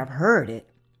as they have heard it,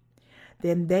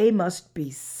 then they must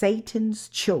be Satan's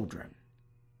children.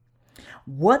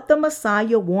 What the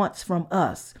Messiah wants from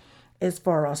us is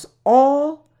for us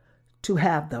all to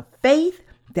have the faith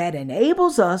that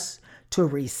enables us to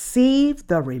receive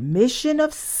the remission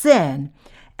of sin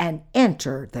and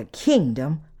enter the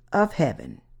kingdom of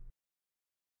heaven.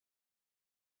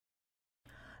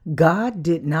 God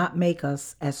did not make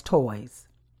us as toys.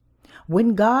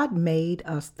 When God made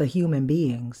us the human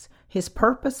beings, his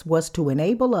purpose was to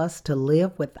enable us to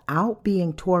live without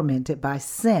being tormented by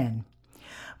sin,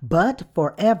 but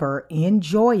forever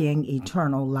enjoying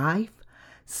eternal life,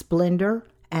 splendor,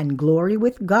 and glory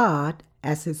with God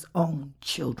as his own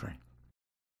children.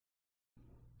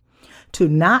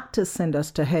 Not to send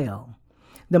us to hell,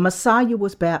 the Messiah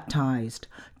was baptized,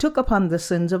 took upon the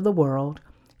sins of the world,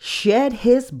 shed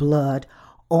his blood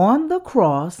on the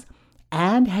cross,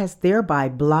 and has thereby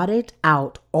blotted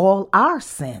out all our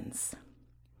sins.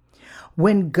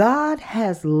 When God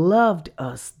has loved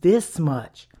us this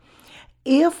much,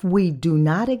 if we do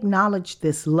not acknowledge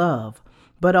this love,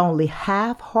 but only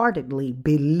half-heartedly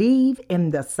believe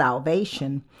in the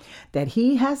salvation that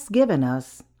he has given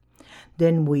us,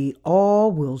 then we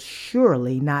all will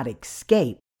surely not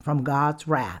escape from God's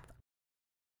wrath.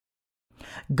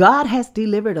 God has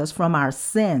delivered us from our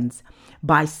sins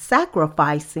by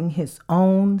sacrificing his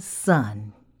own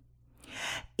Son.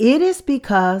 It is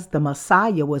because the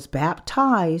Messiah was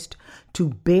baptized to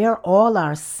bear all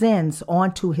our sins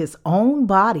onto his own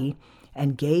body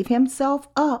and gave himself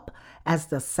up as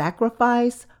the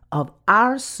sacrifice of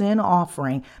our sin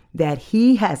offering that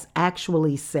he has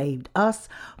actually saved us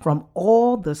from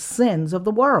all the sins of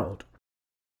the world.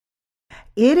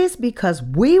 It is because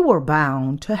we were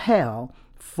bound to hell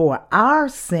for our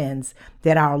sins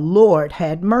that our Lord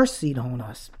had mercy on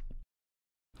us.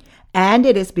 And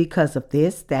it is because of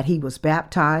this that he was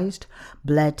baptized,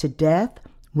 bled to death,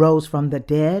 rose from the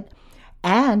dead,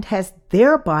 and has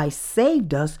thereby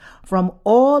saved us from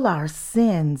all our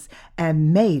sins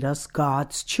and made us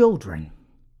God's children.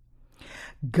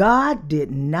 God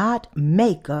did not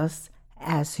make us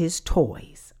as his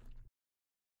toys.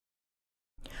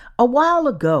 A while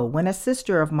ago, when a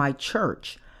sister of my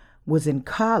church was in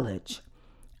college,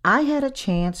 I had a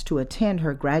chance to attend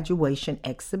her graduation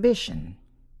exhibition.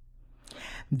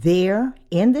 There,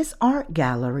 in this art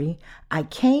gallery, I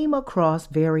came across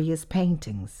various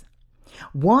paintings.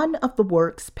 One of the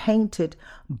works painted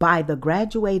by the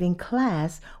graduating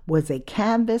class was a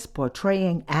canvas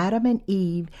portraying Adam and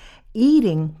Eve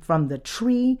eating from the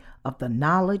tree of the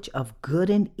knowledge of good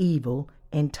and evil,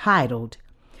 entitled,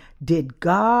 "Did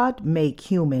God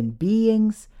Make Human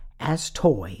Beings as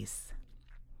Toys?"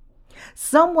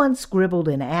 Someone scribbled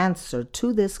an answer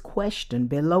to this question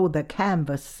below the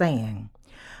canvas saying,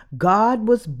 "God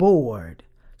was bored,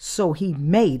 so he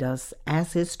made us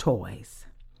as his toys."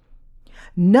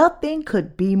 Nothing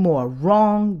could be more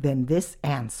wrong than this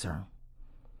answer.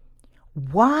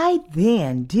 Why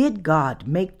then did God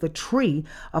make the tree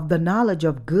of the knowledge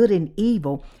of good and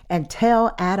evil and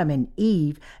tell Adam and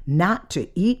Eve not to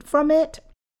eat from it?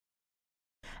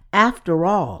 After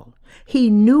all, he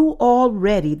knew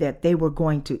already that they were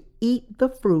going to eat the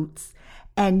fruits,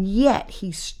 and yet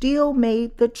he still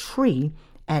made the tree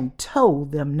and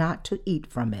told them not to eat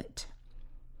from it.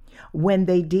 When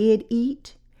they did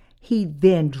eat, he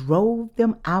then drove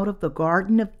them out of the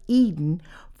Garden of Eden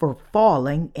for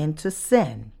falling into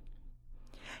sin.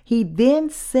 He then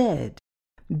said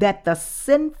that the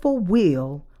sinful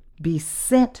will be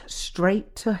sent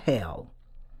straight to hell.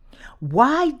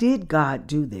 Why did God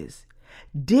do this?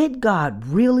 Did God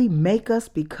really make us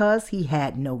because he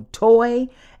had no toy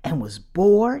and was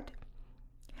bored?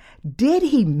 Did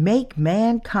he make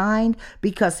mankind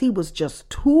because he was just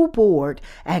too bored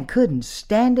and couldn't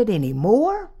stand it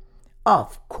anymore?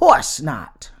 Of course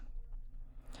not.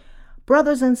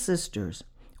 Brothers and sisters,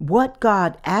 what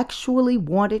God actually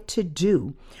wanted to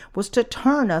do was to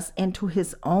turn us into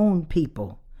his own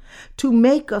people, to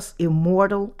make us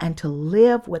immortal and to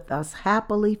live with us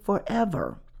happily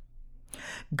forever.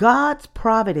 God's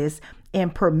providence in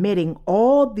permitting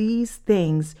all these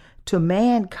things to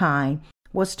mankind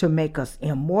was to make us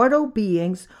immortal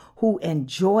beings who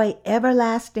enjoy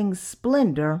everlasting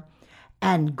splendor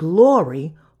and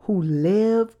glory, who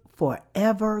live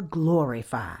forever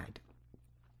glorified.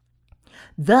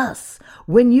 Thus,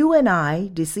 when you and I,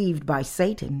 deceived by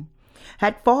Satan,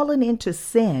 had fallen into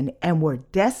sin and were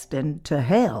destined to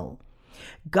hell,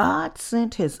 God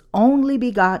sent his only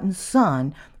begotten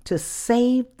Son to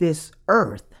save this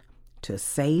earth, to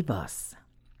save us.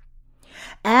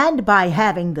 And by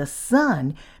having the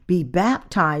Son be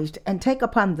baptized and take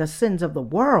upon the sins of the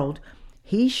world,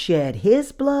 he shed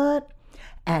his blood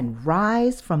and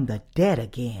rise from the dead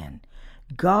again.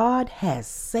 God has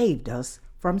saved us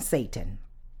from Satan.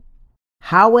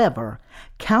 However,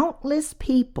 countless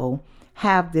people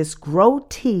have this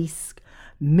grotesque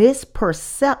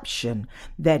misperception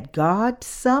that God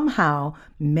somehow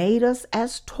made us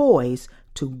as toys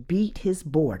to beat his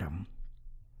boredom.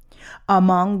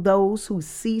 Among those who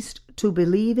ceased to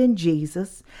believe in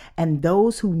Jesus and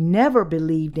those who never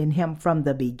believed in him from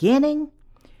the beginning,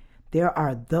 there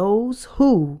are those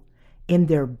who, in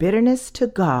their bitterness to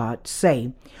God,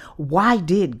 say, "Why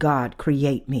did God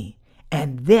create me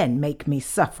and then make me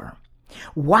suffer?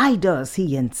 Why does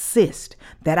he insist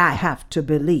that I have to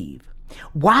believe?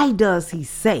 Why does he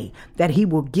say that he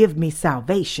will give me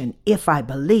salvation if I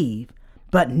believe,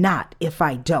 but not if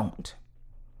I don't?"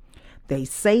 They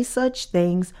say such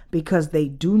things because they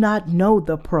do not know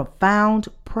the profound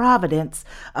providence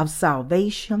of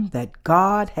salvation that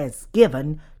God has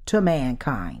given to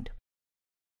mankind.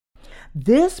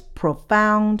 This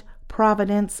profound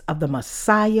providence of the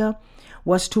Messiah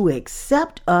was to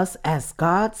accept us as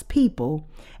God's people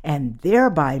and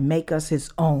thereby make us his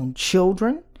own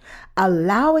children,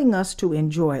 allowing us to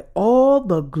enjoy all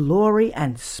the glory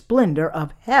and splendor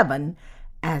of heaven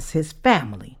as his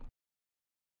family.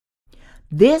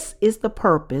 This is the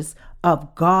purpose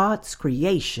of God's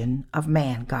creation of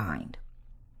mankind.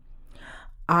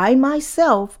 I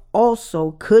myself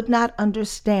also could not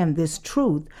understand this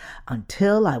truth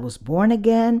until I was born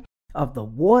again of the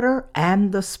water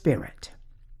and the Spirit.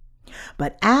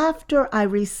 But after I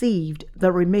received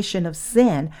the remission of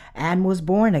sin and was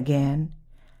born again,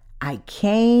 I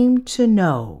came to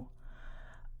know,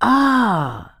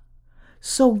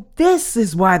 so this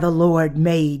is why the Lord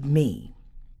made me.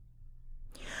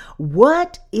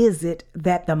 What is it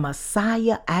that the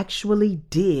Messiah actually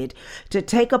did to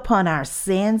take upon our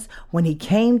sins when he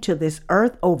came to this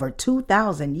earth over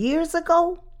 2,000 years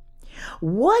ago?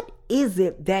 What is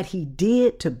it that he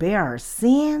did to bear our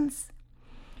sins?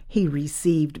 He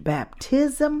received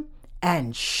baptism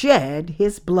and shed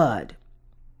his blood.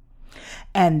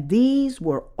 And these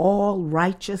were all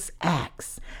righteous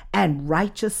acts and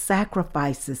righteous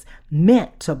sacrifices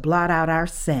meant to blot out our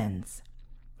sins.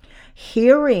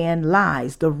 Herein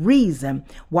lies the reason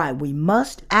why we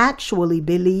must actually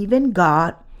believe in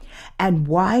God and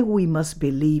why we must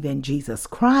believe in Jesus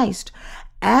Christ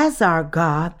as our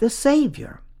God the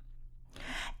Savior.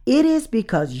 It is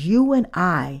because you and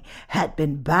I had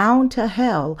been bound to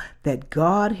hell that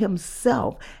God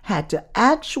Himself had to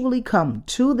actually come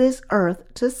to this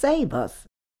earth to save us.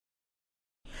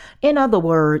 In other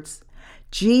words,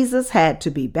 Jesus had to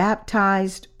be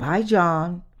baptized by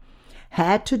John,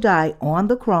 had to die on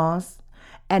the cross,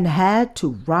 and had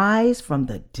to rise from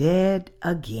the dead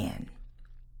again.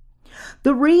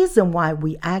 The reason why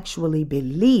we actually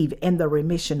believe in the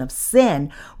remission of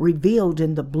sin revealed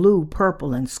in the blue,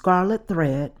 purple, and scarlet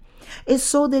thread is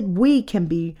so that we can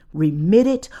be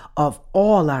remitted of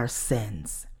all our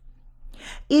sins.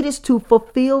 It is to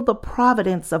fulfill the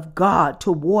providence of God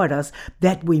toward us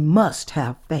that we must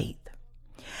have faith.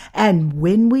 And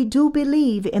when we do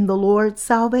believe in the Lord's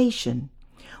salvation,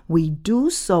 we do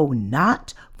so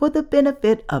not for the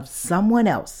benefit of someone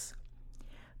else,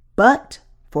 but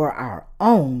for our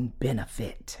own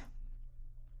benefit.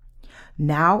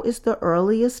 Now is the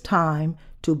earliest time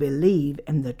to believe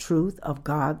in the truth of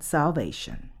God's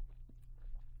salvation.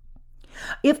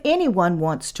 If anyone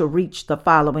wants to reach the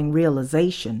following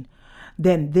realization,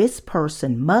 then this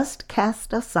person must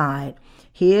cast aside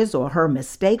his or her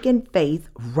mistaken faith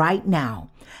right now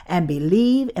and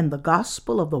believe in the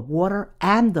gospel of the water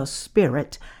and the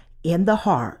Spirit in the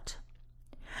heart.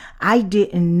 I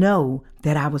didn't know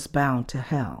that I was bound to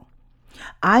hell.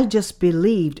 I just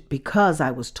believed because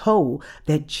I was told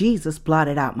that Jesus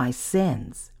blotted out my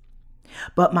sins.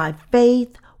 But my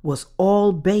faith was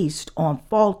all based on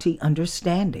faulty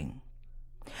understanding.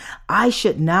 I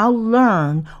should now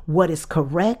learn what is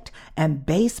correct and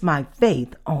base my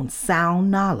faith on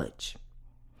sound knowledge.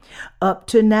 Up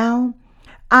to now,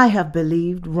 I have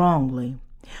believed wrongly,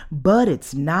 but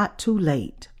it's not too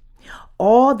late.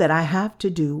 All that I have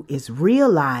to do is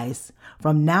realize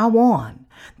from now on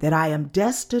that I am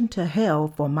destined to hell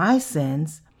for my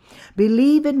sins,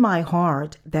 believe in my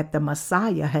heart that the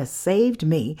Messiah has saved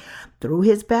me through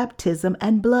His baptism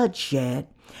and bloodshed,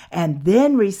 and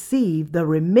then receive the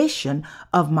remission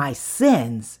of my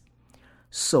sins.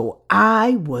 So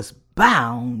I was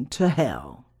bound to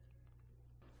hell.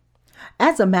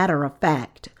 As a matter of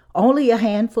fact, only a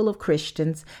handful of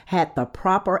Christians had the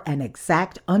proper and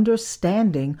exact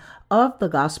understanding of the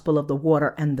gospel of the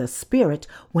water and the Spirit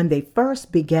when they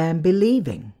first began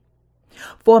believing.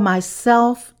 For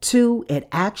myself, too, it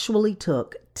actually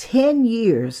took 10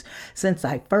 years since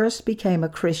I first became a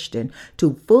Christian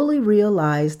to fully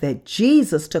realize that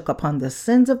Jesus took upon the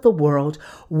sins of the world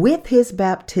with His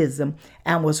baptism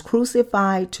and was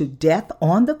crucified to death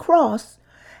on the cross.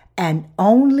 And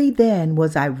only then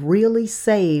was I really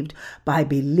saved by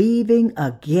believing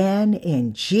again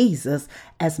in Jesus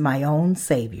as my own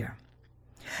Savior.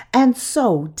 And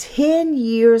so, 10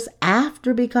 years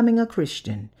after becoming a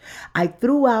Christian, I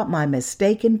threw out my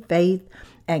mistaken faith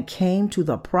and came to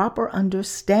the proper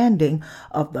understanding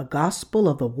of the gospel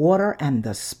of the water and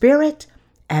the Spirit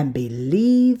and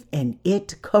believe in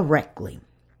it correctly.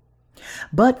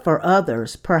 But for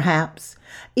others, perhaps,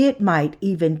 it might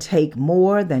even take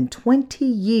more than 20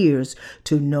 years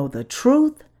to know the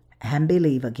truth and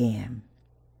believe again.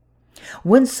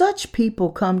 When such people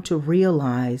come to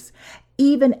realize,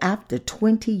 even after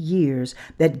 20 years,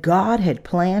 that God had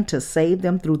planned to save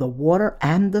them through the water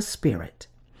and the Spirit,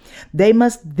 they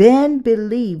must then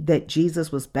believe that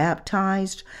Jesus was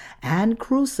baptized and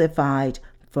crucified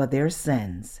for their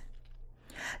sins.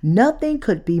 Nothing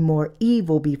could be more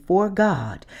evil before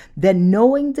God than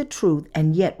knowing the truth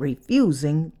and yet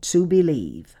refusing to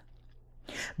believe.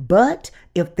 But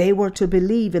if they were to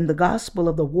believe in the gospel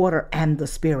of the water and the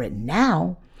Spirit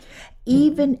now,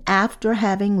 even after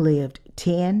having lived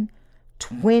 10,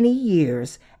 20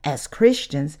 years as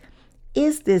Christians,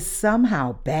 is this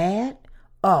somehow bad?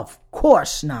 Of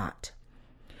course not.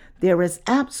 There is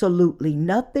absolutely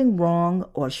nothing wrong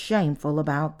or shameful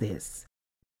about this.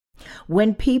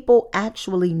 When people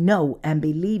actually know and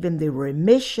believe in the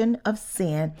remission of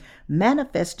sin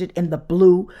manifested in the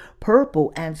blue,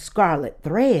 purple, and scarlet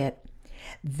thread,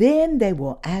 then they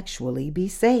will actually be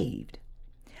saved.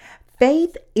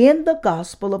 Faith in the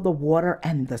gospel of the water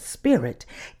and the Spirit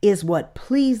is what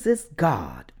pleases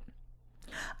God.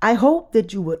 I hope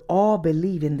that you would all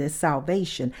believe in this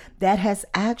salvation that has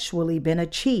actually been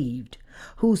achieved,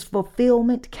 whose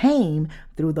fulfillment came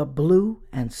through the blue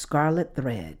and scarlet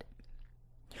thread.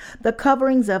 The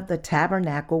coverings of the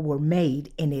tabernacle were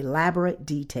made in elaborate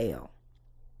detail.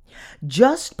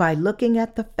 Just by looking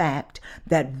at the fact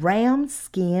that ram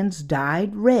skins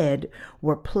dyed red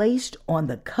were placed on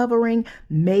the covering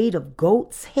made of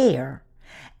goat's hair,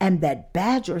 and that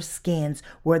badger skins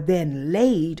were then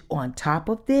laid on top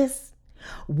of this,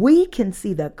 we can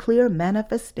see the clear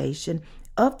manifestation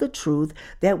of the truth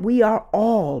that we are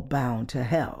all bound to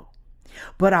hell.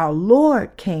 But our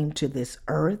Lord came to this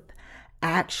earth,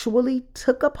 actually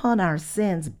took upon our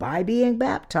sins by being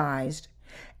baptized,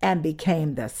 and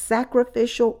became the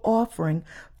sacrificial offering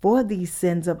for these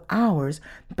sins of ours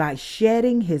by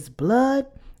shedding his blood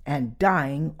and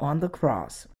dying on the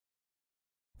cross.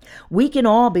 We can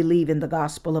all believe in the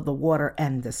gospel of the water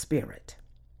and the Spirit.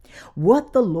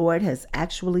 What the Lord has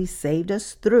actually saved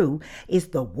us through is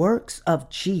the works of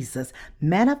Jesus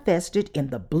manifested in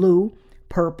the blue,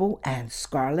 purple, and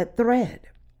scarlet thread.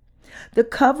 The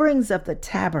coverings of the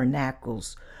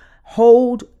tabernacles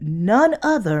hold none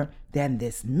other than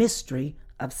this mystery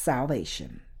of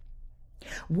salvation.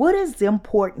 What is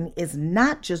important is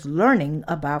not just learning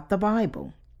about the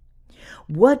Bible.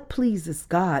 What pleases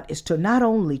God is to not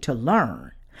only to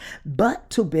learn, but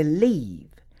to believe.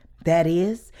 That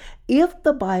is, if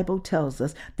the Bible tells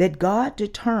us that God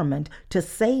determined to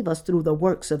save us through the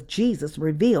works of Jesus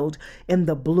revealed in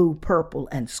the blue, purple,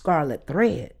 and scarlet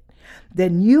thread,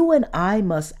 then you and I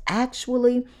must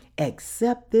actually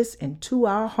accept this into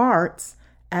our hearts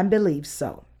and believe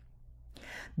so.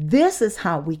 This is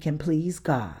how we can please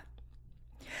God.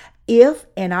 If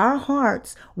in our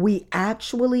hearts we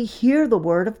actually hear the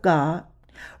word of God,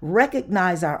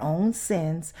 recognize our own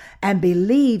sins, and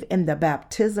believe in the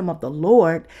baptism of the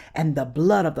Lord and the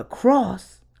blood of the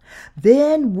cross,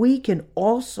 then we can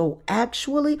also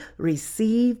actually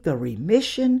receive the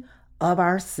remission of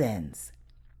our sins.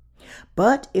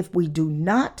 But if we do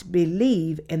not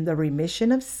believe in the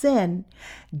remission of sin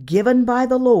given by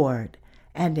the Lord,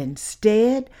 and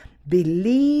instead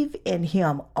believe in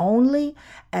him only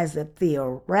as a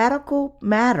theoretical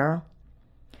matter,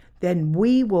 then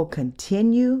we will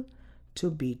continue to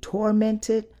be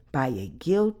tormented by a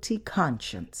guilty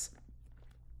conscience.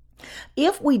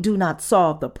 If we do not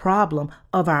solve the problem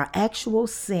of our actual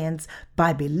sins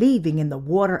by believing in the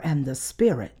water and the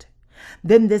Spirit,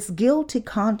 then this guilty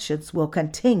conscience will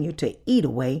continue to eat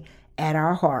away at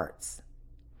our hearts.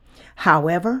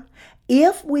 However,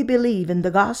 if we believe in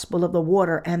the gospel of the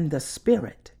water and the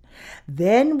Spirit,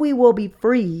 then we will be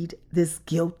freed this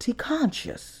guilty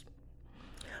conscience.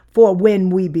 For when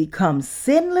we become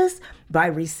sinless by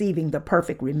receiving the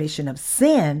perfect remission of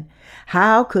sin,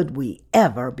 how could we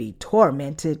ever be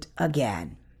tormented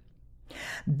again?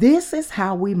 This is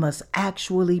how we must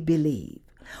actually believe.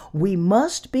 We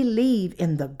must believe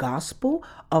in the gospel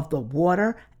of the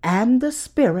water and the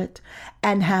Spirit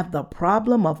and have the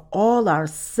problem of all our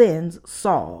sins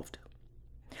solved.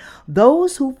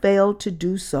 Those who fail to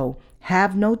do so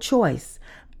have no choice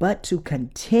but to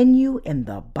continue in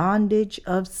the bondage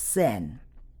of sin.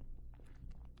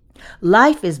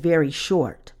 Life is very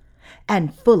short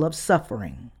and full of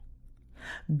suffering.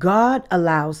 God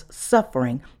allows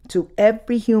suffering to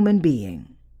every human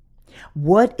being.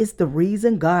 What is the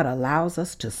reason God allows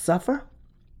us to suffer?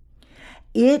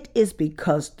 It is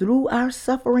because through our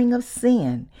suffering of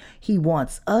sin, he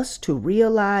wants us to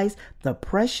realize the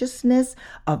preciousness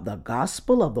of the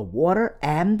gospel of the water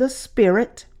and the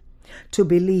Spirit, to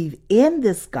believe in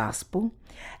this gospel,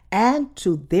 and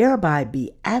to thereby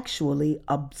be actually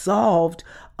absolved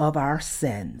of our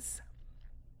sins.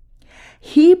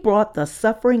 He brought the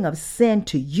suffering of sin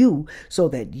to you so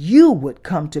that you would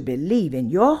come to believe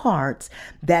in your hearts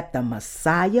that the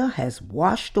Messiah has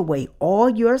washed away all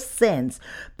your sins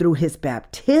through his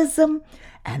baptism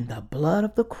and the blood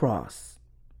of the cross.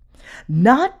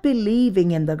 Not believing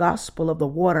in the gospel of the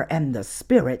water and the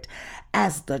Spirit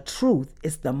as the truth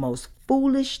is the most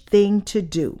foolish thing to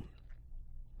do.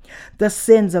 The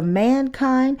sins of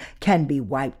mankind can be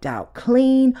wiped out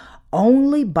clean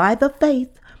only by the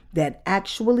faith that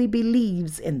actually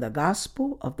believes in the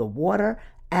gospel of the water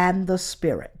and the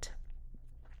Spirit.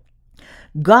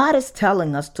 God is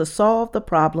telling us to solve the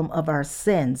problem of our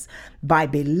sins by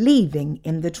believing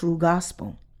in the true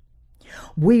gospel.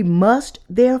 We must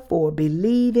therefore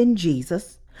believe in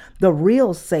Jesus, the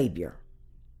real Savior.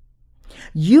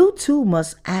 You too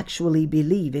must actually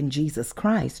believe in Jesus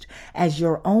Christ as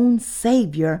your own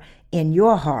Savior in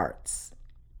your hearts.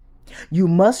 You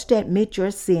must admit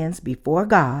your sins before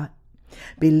God,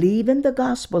 believe in the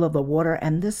gospel of the water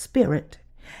and the Spirit,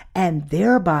 and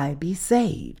thereby be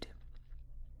saved.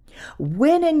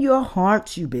 When in your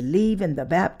hearts you believe in the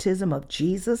baptism of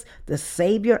Jesus, the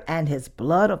Savior, and his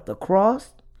blood of the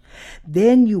cross,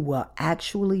 Then you will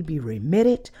actually be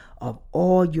remitted of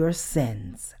all your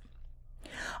sins.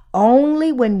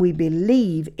 Only when we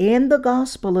believe in the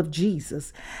gospel of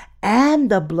Jesus and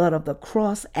the blood of the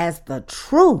cross as the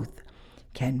truth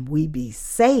can we be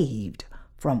saved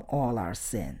from all our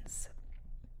sins.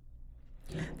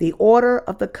 The order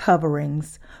of the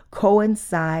coverings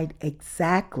coincide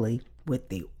exactly with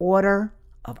the order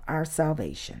of our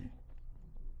salvation.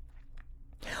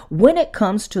 When it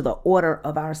comes to the order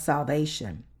of our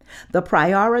salvation, the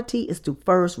priority is to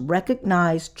first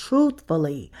recognize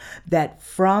truthfully that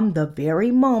from the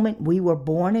very moment we were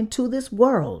born into this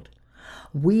world,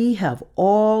 we have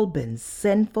all been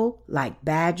sinful like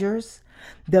badgers,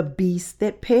 the beasts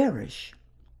that perish.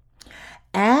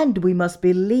 And we must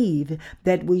believe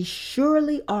that we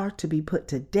surely are to be put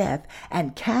to death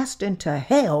and cast into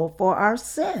hell for our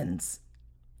sins.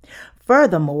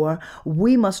 Furthermore,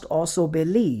 we must also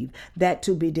believe that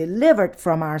to be delivered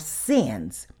from our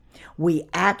sins, we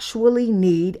actually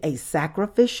need a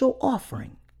sacrificial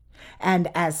offering. And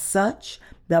as such,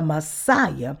 the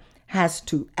Messiah has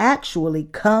to actually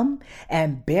come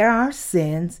and bear our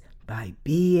sins by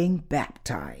being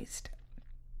baptized.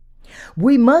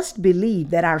 We must believe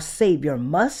that our Savior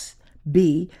must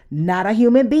be not a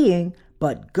human being,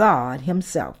 but God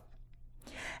Himself.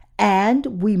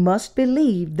 And we must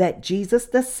believe that Jesus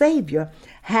the Savior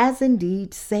has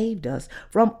indeed saved us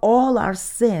from all our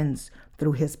sins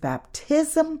through His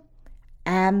baptism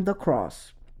and the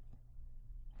cross.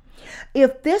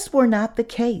 If this were not the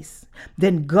case,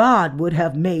 then God would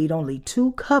have made only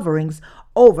 2 coverings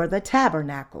over the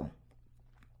tabernacle.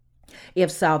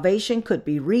 If salvation could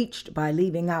be reached by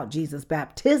leaving out Jesus'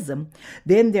 baptism,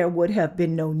 then there would have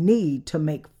been no need to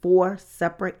make 4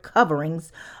 separate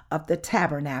coverings of the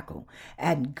tabernacle,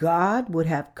 and God would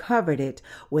have covered it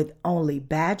with only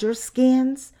badger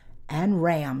skins and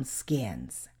ram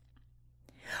skins.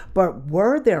 But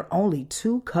were there only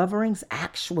 2 coverings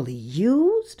actually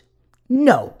used?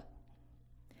 No.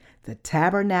 The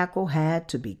tabernacle had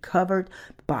to be covered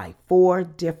by 4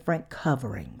 different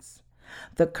coverings.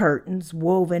 The curtains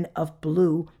woven of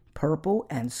blue, purple,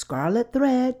 and scarlet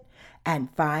thread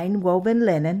and fine woven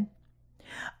linen,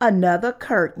 another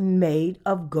curtain made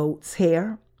of goat's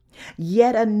hair,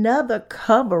 yet another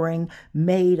covering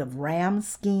made of ram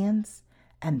skins,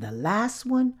 and the last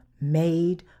one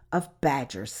made of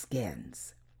badger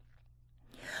skins.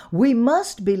 We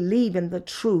must believe in the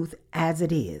truth as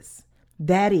it is.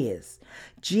 That is,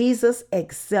 Jesus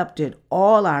accepted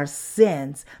all our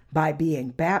sins by being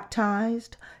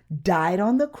baptized, died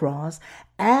on the cross,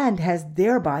 and has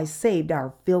thereby saved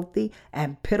our filthy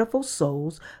and pitiful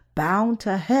souls bound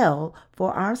to hell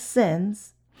for our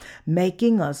sins,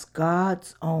 making us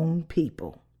God's own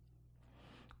people.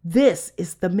 This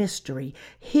is the mystery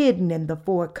hidden in the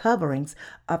 4 coverings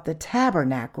of the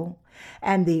tabernacle,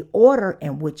 and the order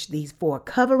in which these 4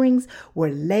 coverings were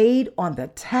laid on the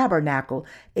tabernacle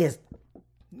is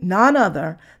none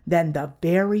other than the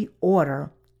very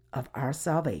order of our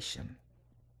salvation.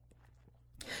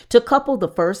 To couple the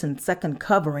first and second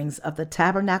coverings of the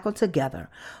tabernacle together,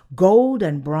 gold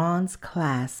and bronze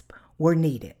clasps were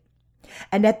needed.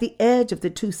 And at the edge of the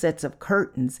 2 sets of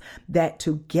curtains that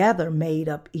together made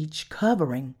up each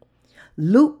covering,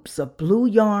 loops of blue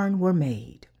yarn were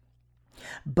made.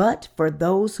 But for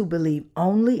those who believe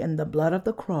only in the blood of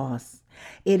the cross,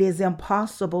 it is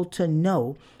impossible to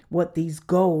know what these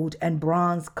gold and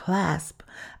bronze clasps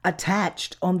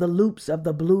attached on the loops of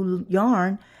the blue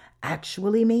yarn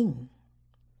actually mean.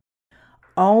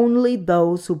 Only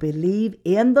those who believe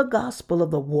in the gospel of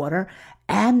the water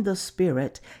and the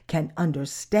Spirit can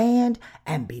understand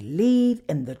and believe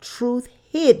in the truth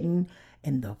hidden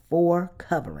in the 4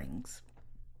 coverings.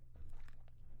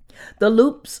 The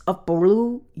loops of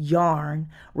blue yarn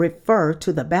refer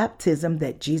to the baptism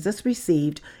that Jesus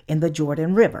received in the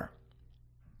Jordan River.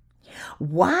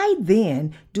 Why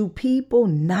then do people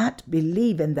not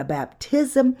believe in the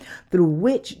baptism through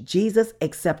which Jesus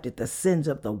accepted the sins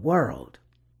of the world,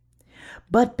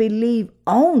 but believe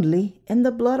only in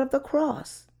the blood of the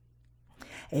cross?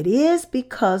 It is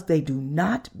because they do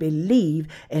not believe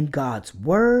in God's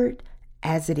word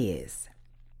as it is.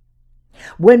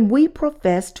 When we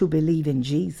profess to believe in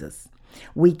Jesus,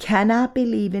 we cannot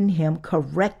believe in Him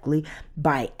correctly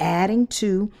by adding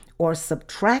to or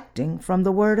subtracting from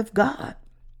the Word of God.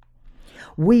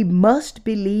 We must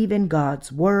believe in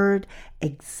God's Word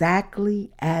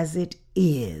exactly as it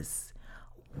is,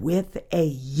 with a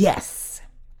yes.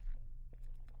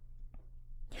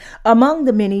 Among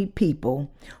the many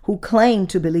people who claim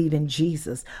to believe in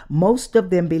Jesus, most of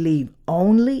them believe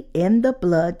only in the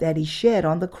blood that He shed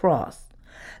on the cross.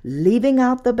 leaving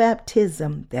out the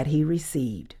baptism that he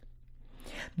received.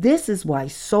 This is why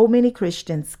so many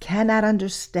Christians cannot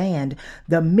understand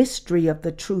the mystery of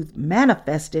the truth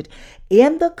manifested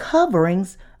in the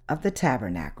coverings of the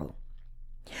tabernacle.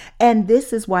 And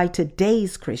this is why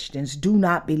today's Christians do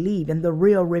not believe in the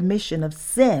real remission of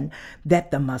sin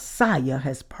that the Messiah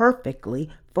has perfectly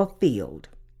fulfilled.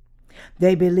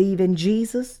 They believe in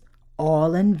Jesus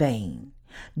all in vain,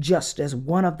 just as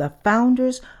one of the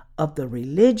founders of the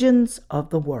religions of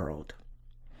the world.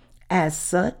 As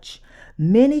such,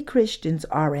 many Christians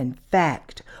are in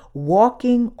fact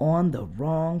walking on the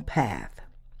wrong path.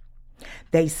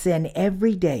 They sin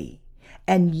every day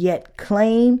and yet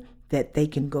claim that they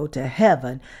can go to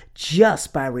heaven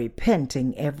just by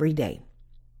repenting every day.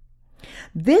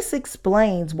 This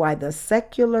explains why the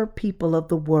secular people of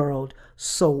the world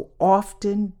so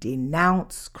often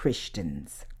denounce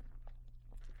Christians.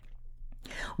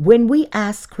 When we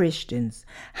ask Christians,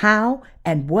 how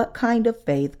and what kind of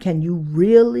faith can you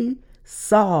really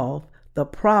solve the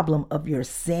problem of your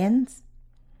sins?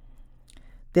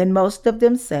 Then most of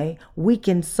them say we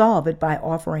can solve it by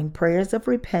offering prayers of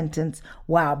repentance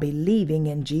while believing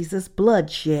in Jesus'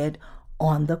 bloodshed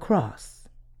on the cross.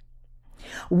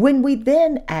 When we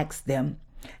then ask them,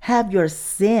 have your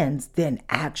sins then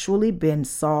actually been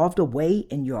solved away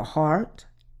in your heart?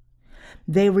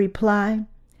 They reply,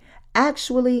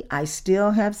 actually, I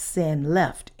still have sin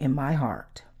left in my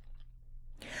heart.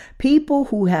 People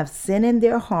who have sin in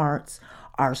their hearts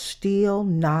are still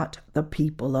not the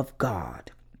people of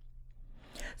God.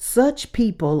 Such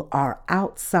people are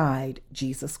outside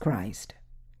Jesus Christ.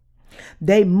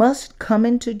 They must come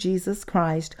into Jesus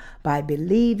Christ by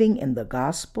believing in the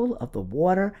gospel of the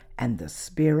water and the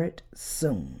Spirit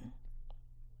soon.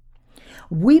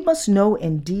 We must know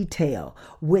in detail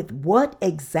with what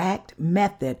exact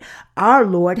method our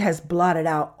Lord has blotted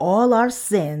out all our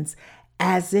sins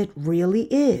as it really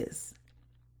is.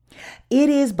 It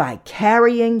is by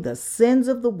carrying the sins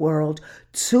of the world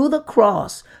to the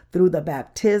cross through the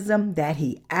baptism that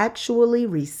he actually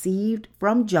received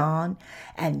from John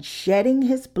and shedding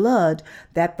his blood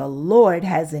that the Lord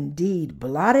has indeed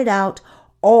blotted out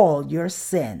all your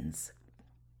sins.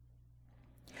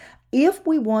 If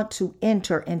we want to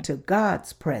enter into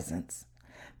God's presence,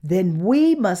 then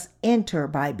we must enter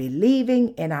by believing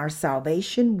in our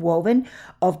salvation woven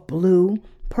of blue,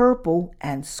 purple,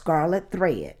 and scarlet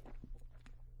thread.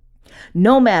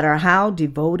 No matter how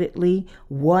devotedly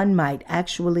one might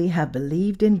actually have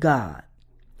believed in God,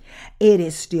 it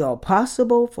is still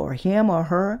possible for him or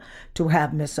her to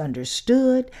have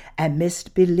misunderstood and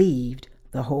misbelieved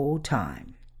the whole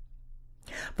time.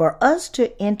 For us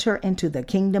to enter into the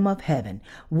kingdom of heaven,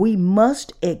 we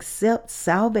must accept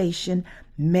salvation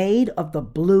made of the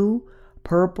blue,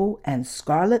 purple, and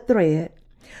scarlet thread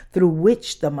through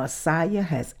which the Messiah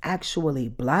has actually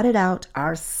blotted out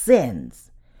our sins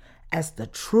as the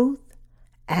truth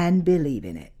and believe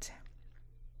in it.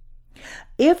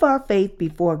 If our faith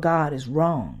before God is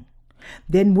wrong,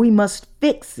 then we must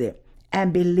fix it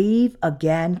and believe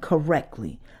again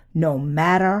correctly, no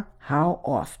matter how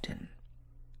often.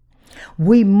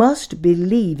 We must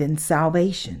believe in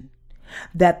salvation,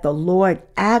 that the Lord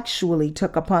actually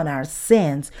took upon our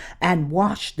sins and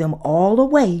washed them all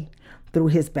away through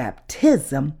his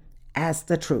baptism as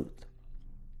the truth.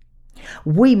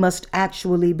 We must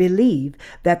actually believe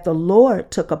that the Lord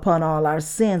took upon all our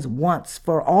sins once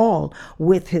for all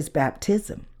with his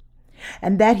baptism,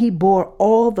 and that he bore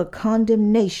all the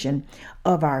condemnation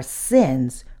of our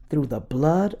sins through the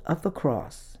blood of the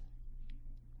cross.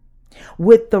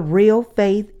 With the real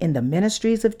faith in the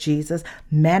ministries of Jesus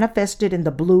manifested in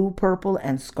the blue, purple,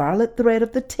 and scarlet thread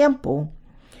of the temple,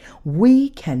 we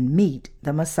can meet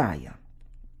the Messiah.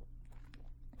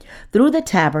 Through the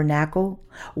tabernacle,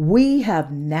 we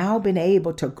have now been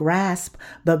able to grasp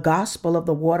the gospel of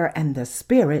the water and the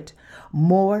Spirit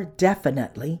more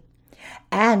definitely,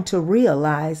 and to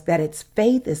realize that its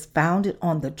faith is founded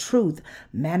on the truth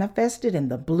manifested in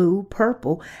the blue,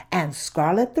 purple, and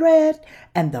scarlet thread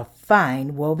and the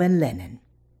fine woven linen.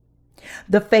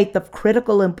 The faith of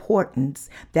critical importance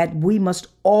that we must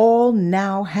all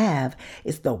now have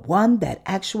is the one that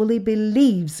actually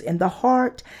believes in the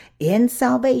heart in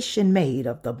salvation made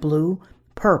of the blue,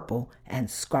 purple, and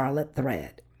scarlet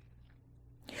thread.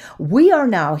 We are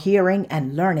now hearing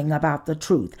and learning about the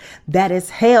truth that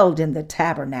is held in the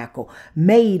tabernacle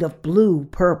made of blue,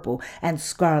 purple, and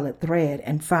scarlet thread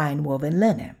and fine woven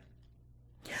linen.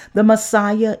 The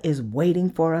Messiah is waiting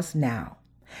for us now,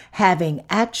 having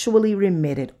actually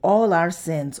remitted all our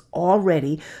sins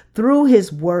already through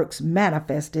his works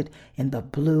manifested in the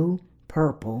blue,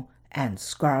 purple, and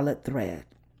scarlet thread.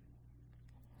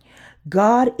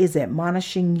 God is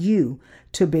admonishing you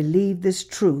to believe this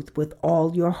truth with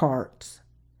all your hearts.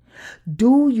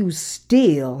 Do you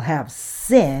still have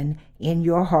sin in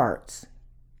your hearts?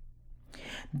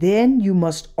 Then you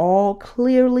must all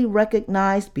clearly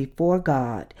recognize before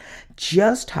God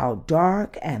just how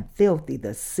dark and filthy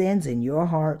the sins in your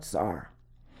hearts are.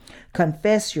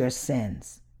 Confess your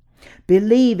sins.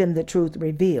 Believe in the truth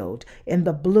revealed in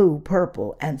the blue,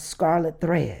 purple, and scarlet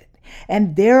thread,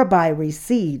 and thereby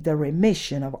receive the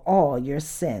remission of all your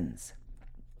sins.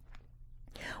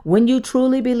 When you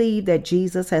truly believe that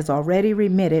Jesus has already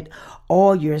remitted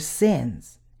all your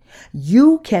sins,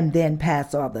 you can then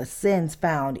pass all the sins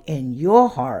found in your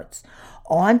hearts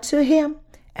on to him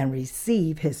and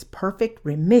receive his perfect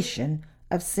remission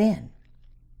of sin.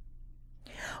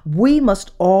 We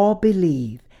must all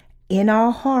believe in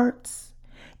our hearts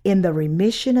in the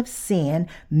remission of sin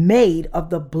made of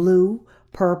the blue,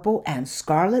 purple, and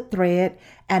scarlet thread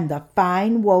and the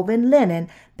fine woven linen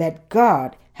that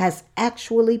God has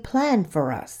actually planned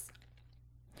for us.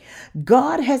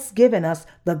 God has given us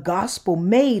the gospel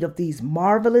made of these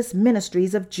marvelous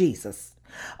ministries of Jesus,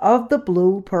 of the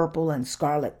blue, purple, and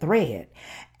scarlet thread,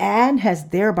 and has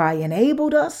thereby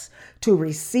enabled us to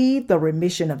receive the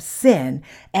remission of sin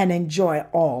and enjoy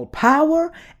all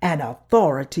power and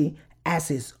authority as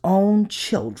his own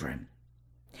children.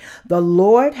 The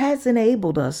Lord has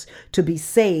enabled us to be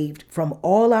saved from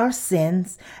all our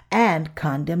sins and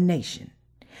condemnation,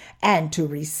 and to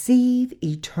receive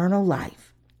eternal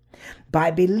life by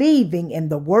believing in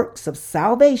the works of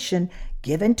salvation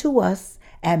given to us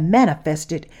and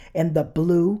manifested in the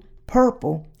blue,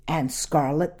 purple, and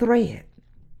scarlet thread.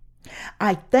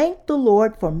 I thank the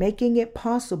Lord for making it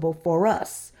possible for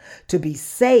us to be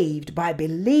saved by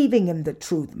believing in the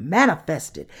truth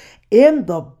manifested in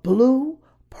the blue,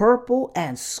 purple,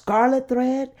 and scarlet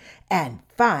thread and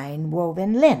fine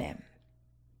woven linen.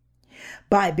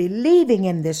 By believing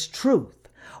in this truth,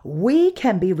 we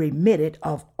can be remitted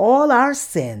of all our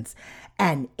sins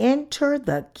and enter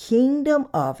the kingdom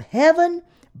of heaven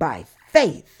by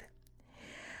faith.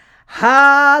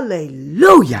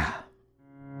 Hallelujah!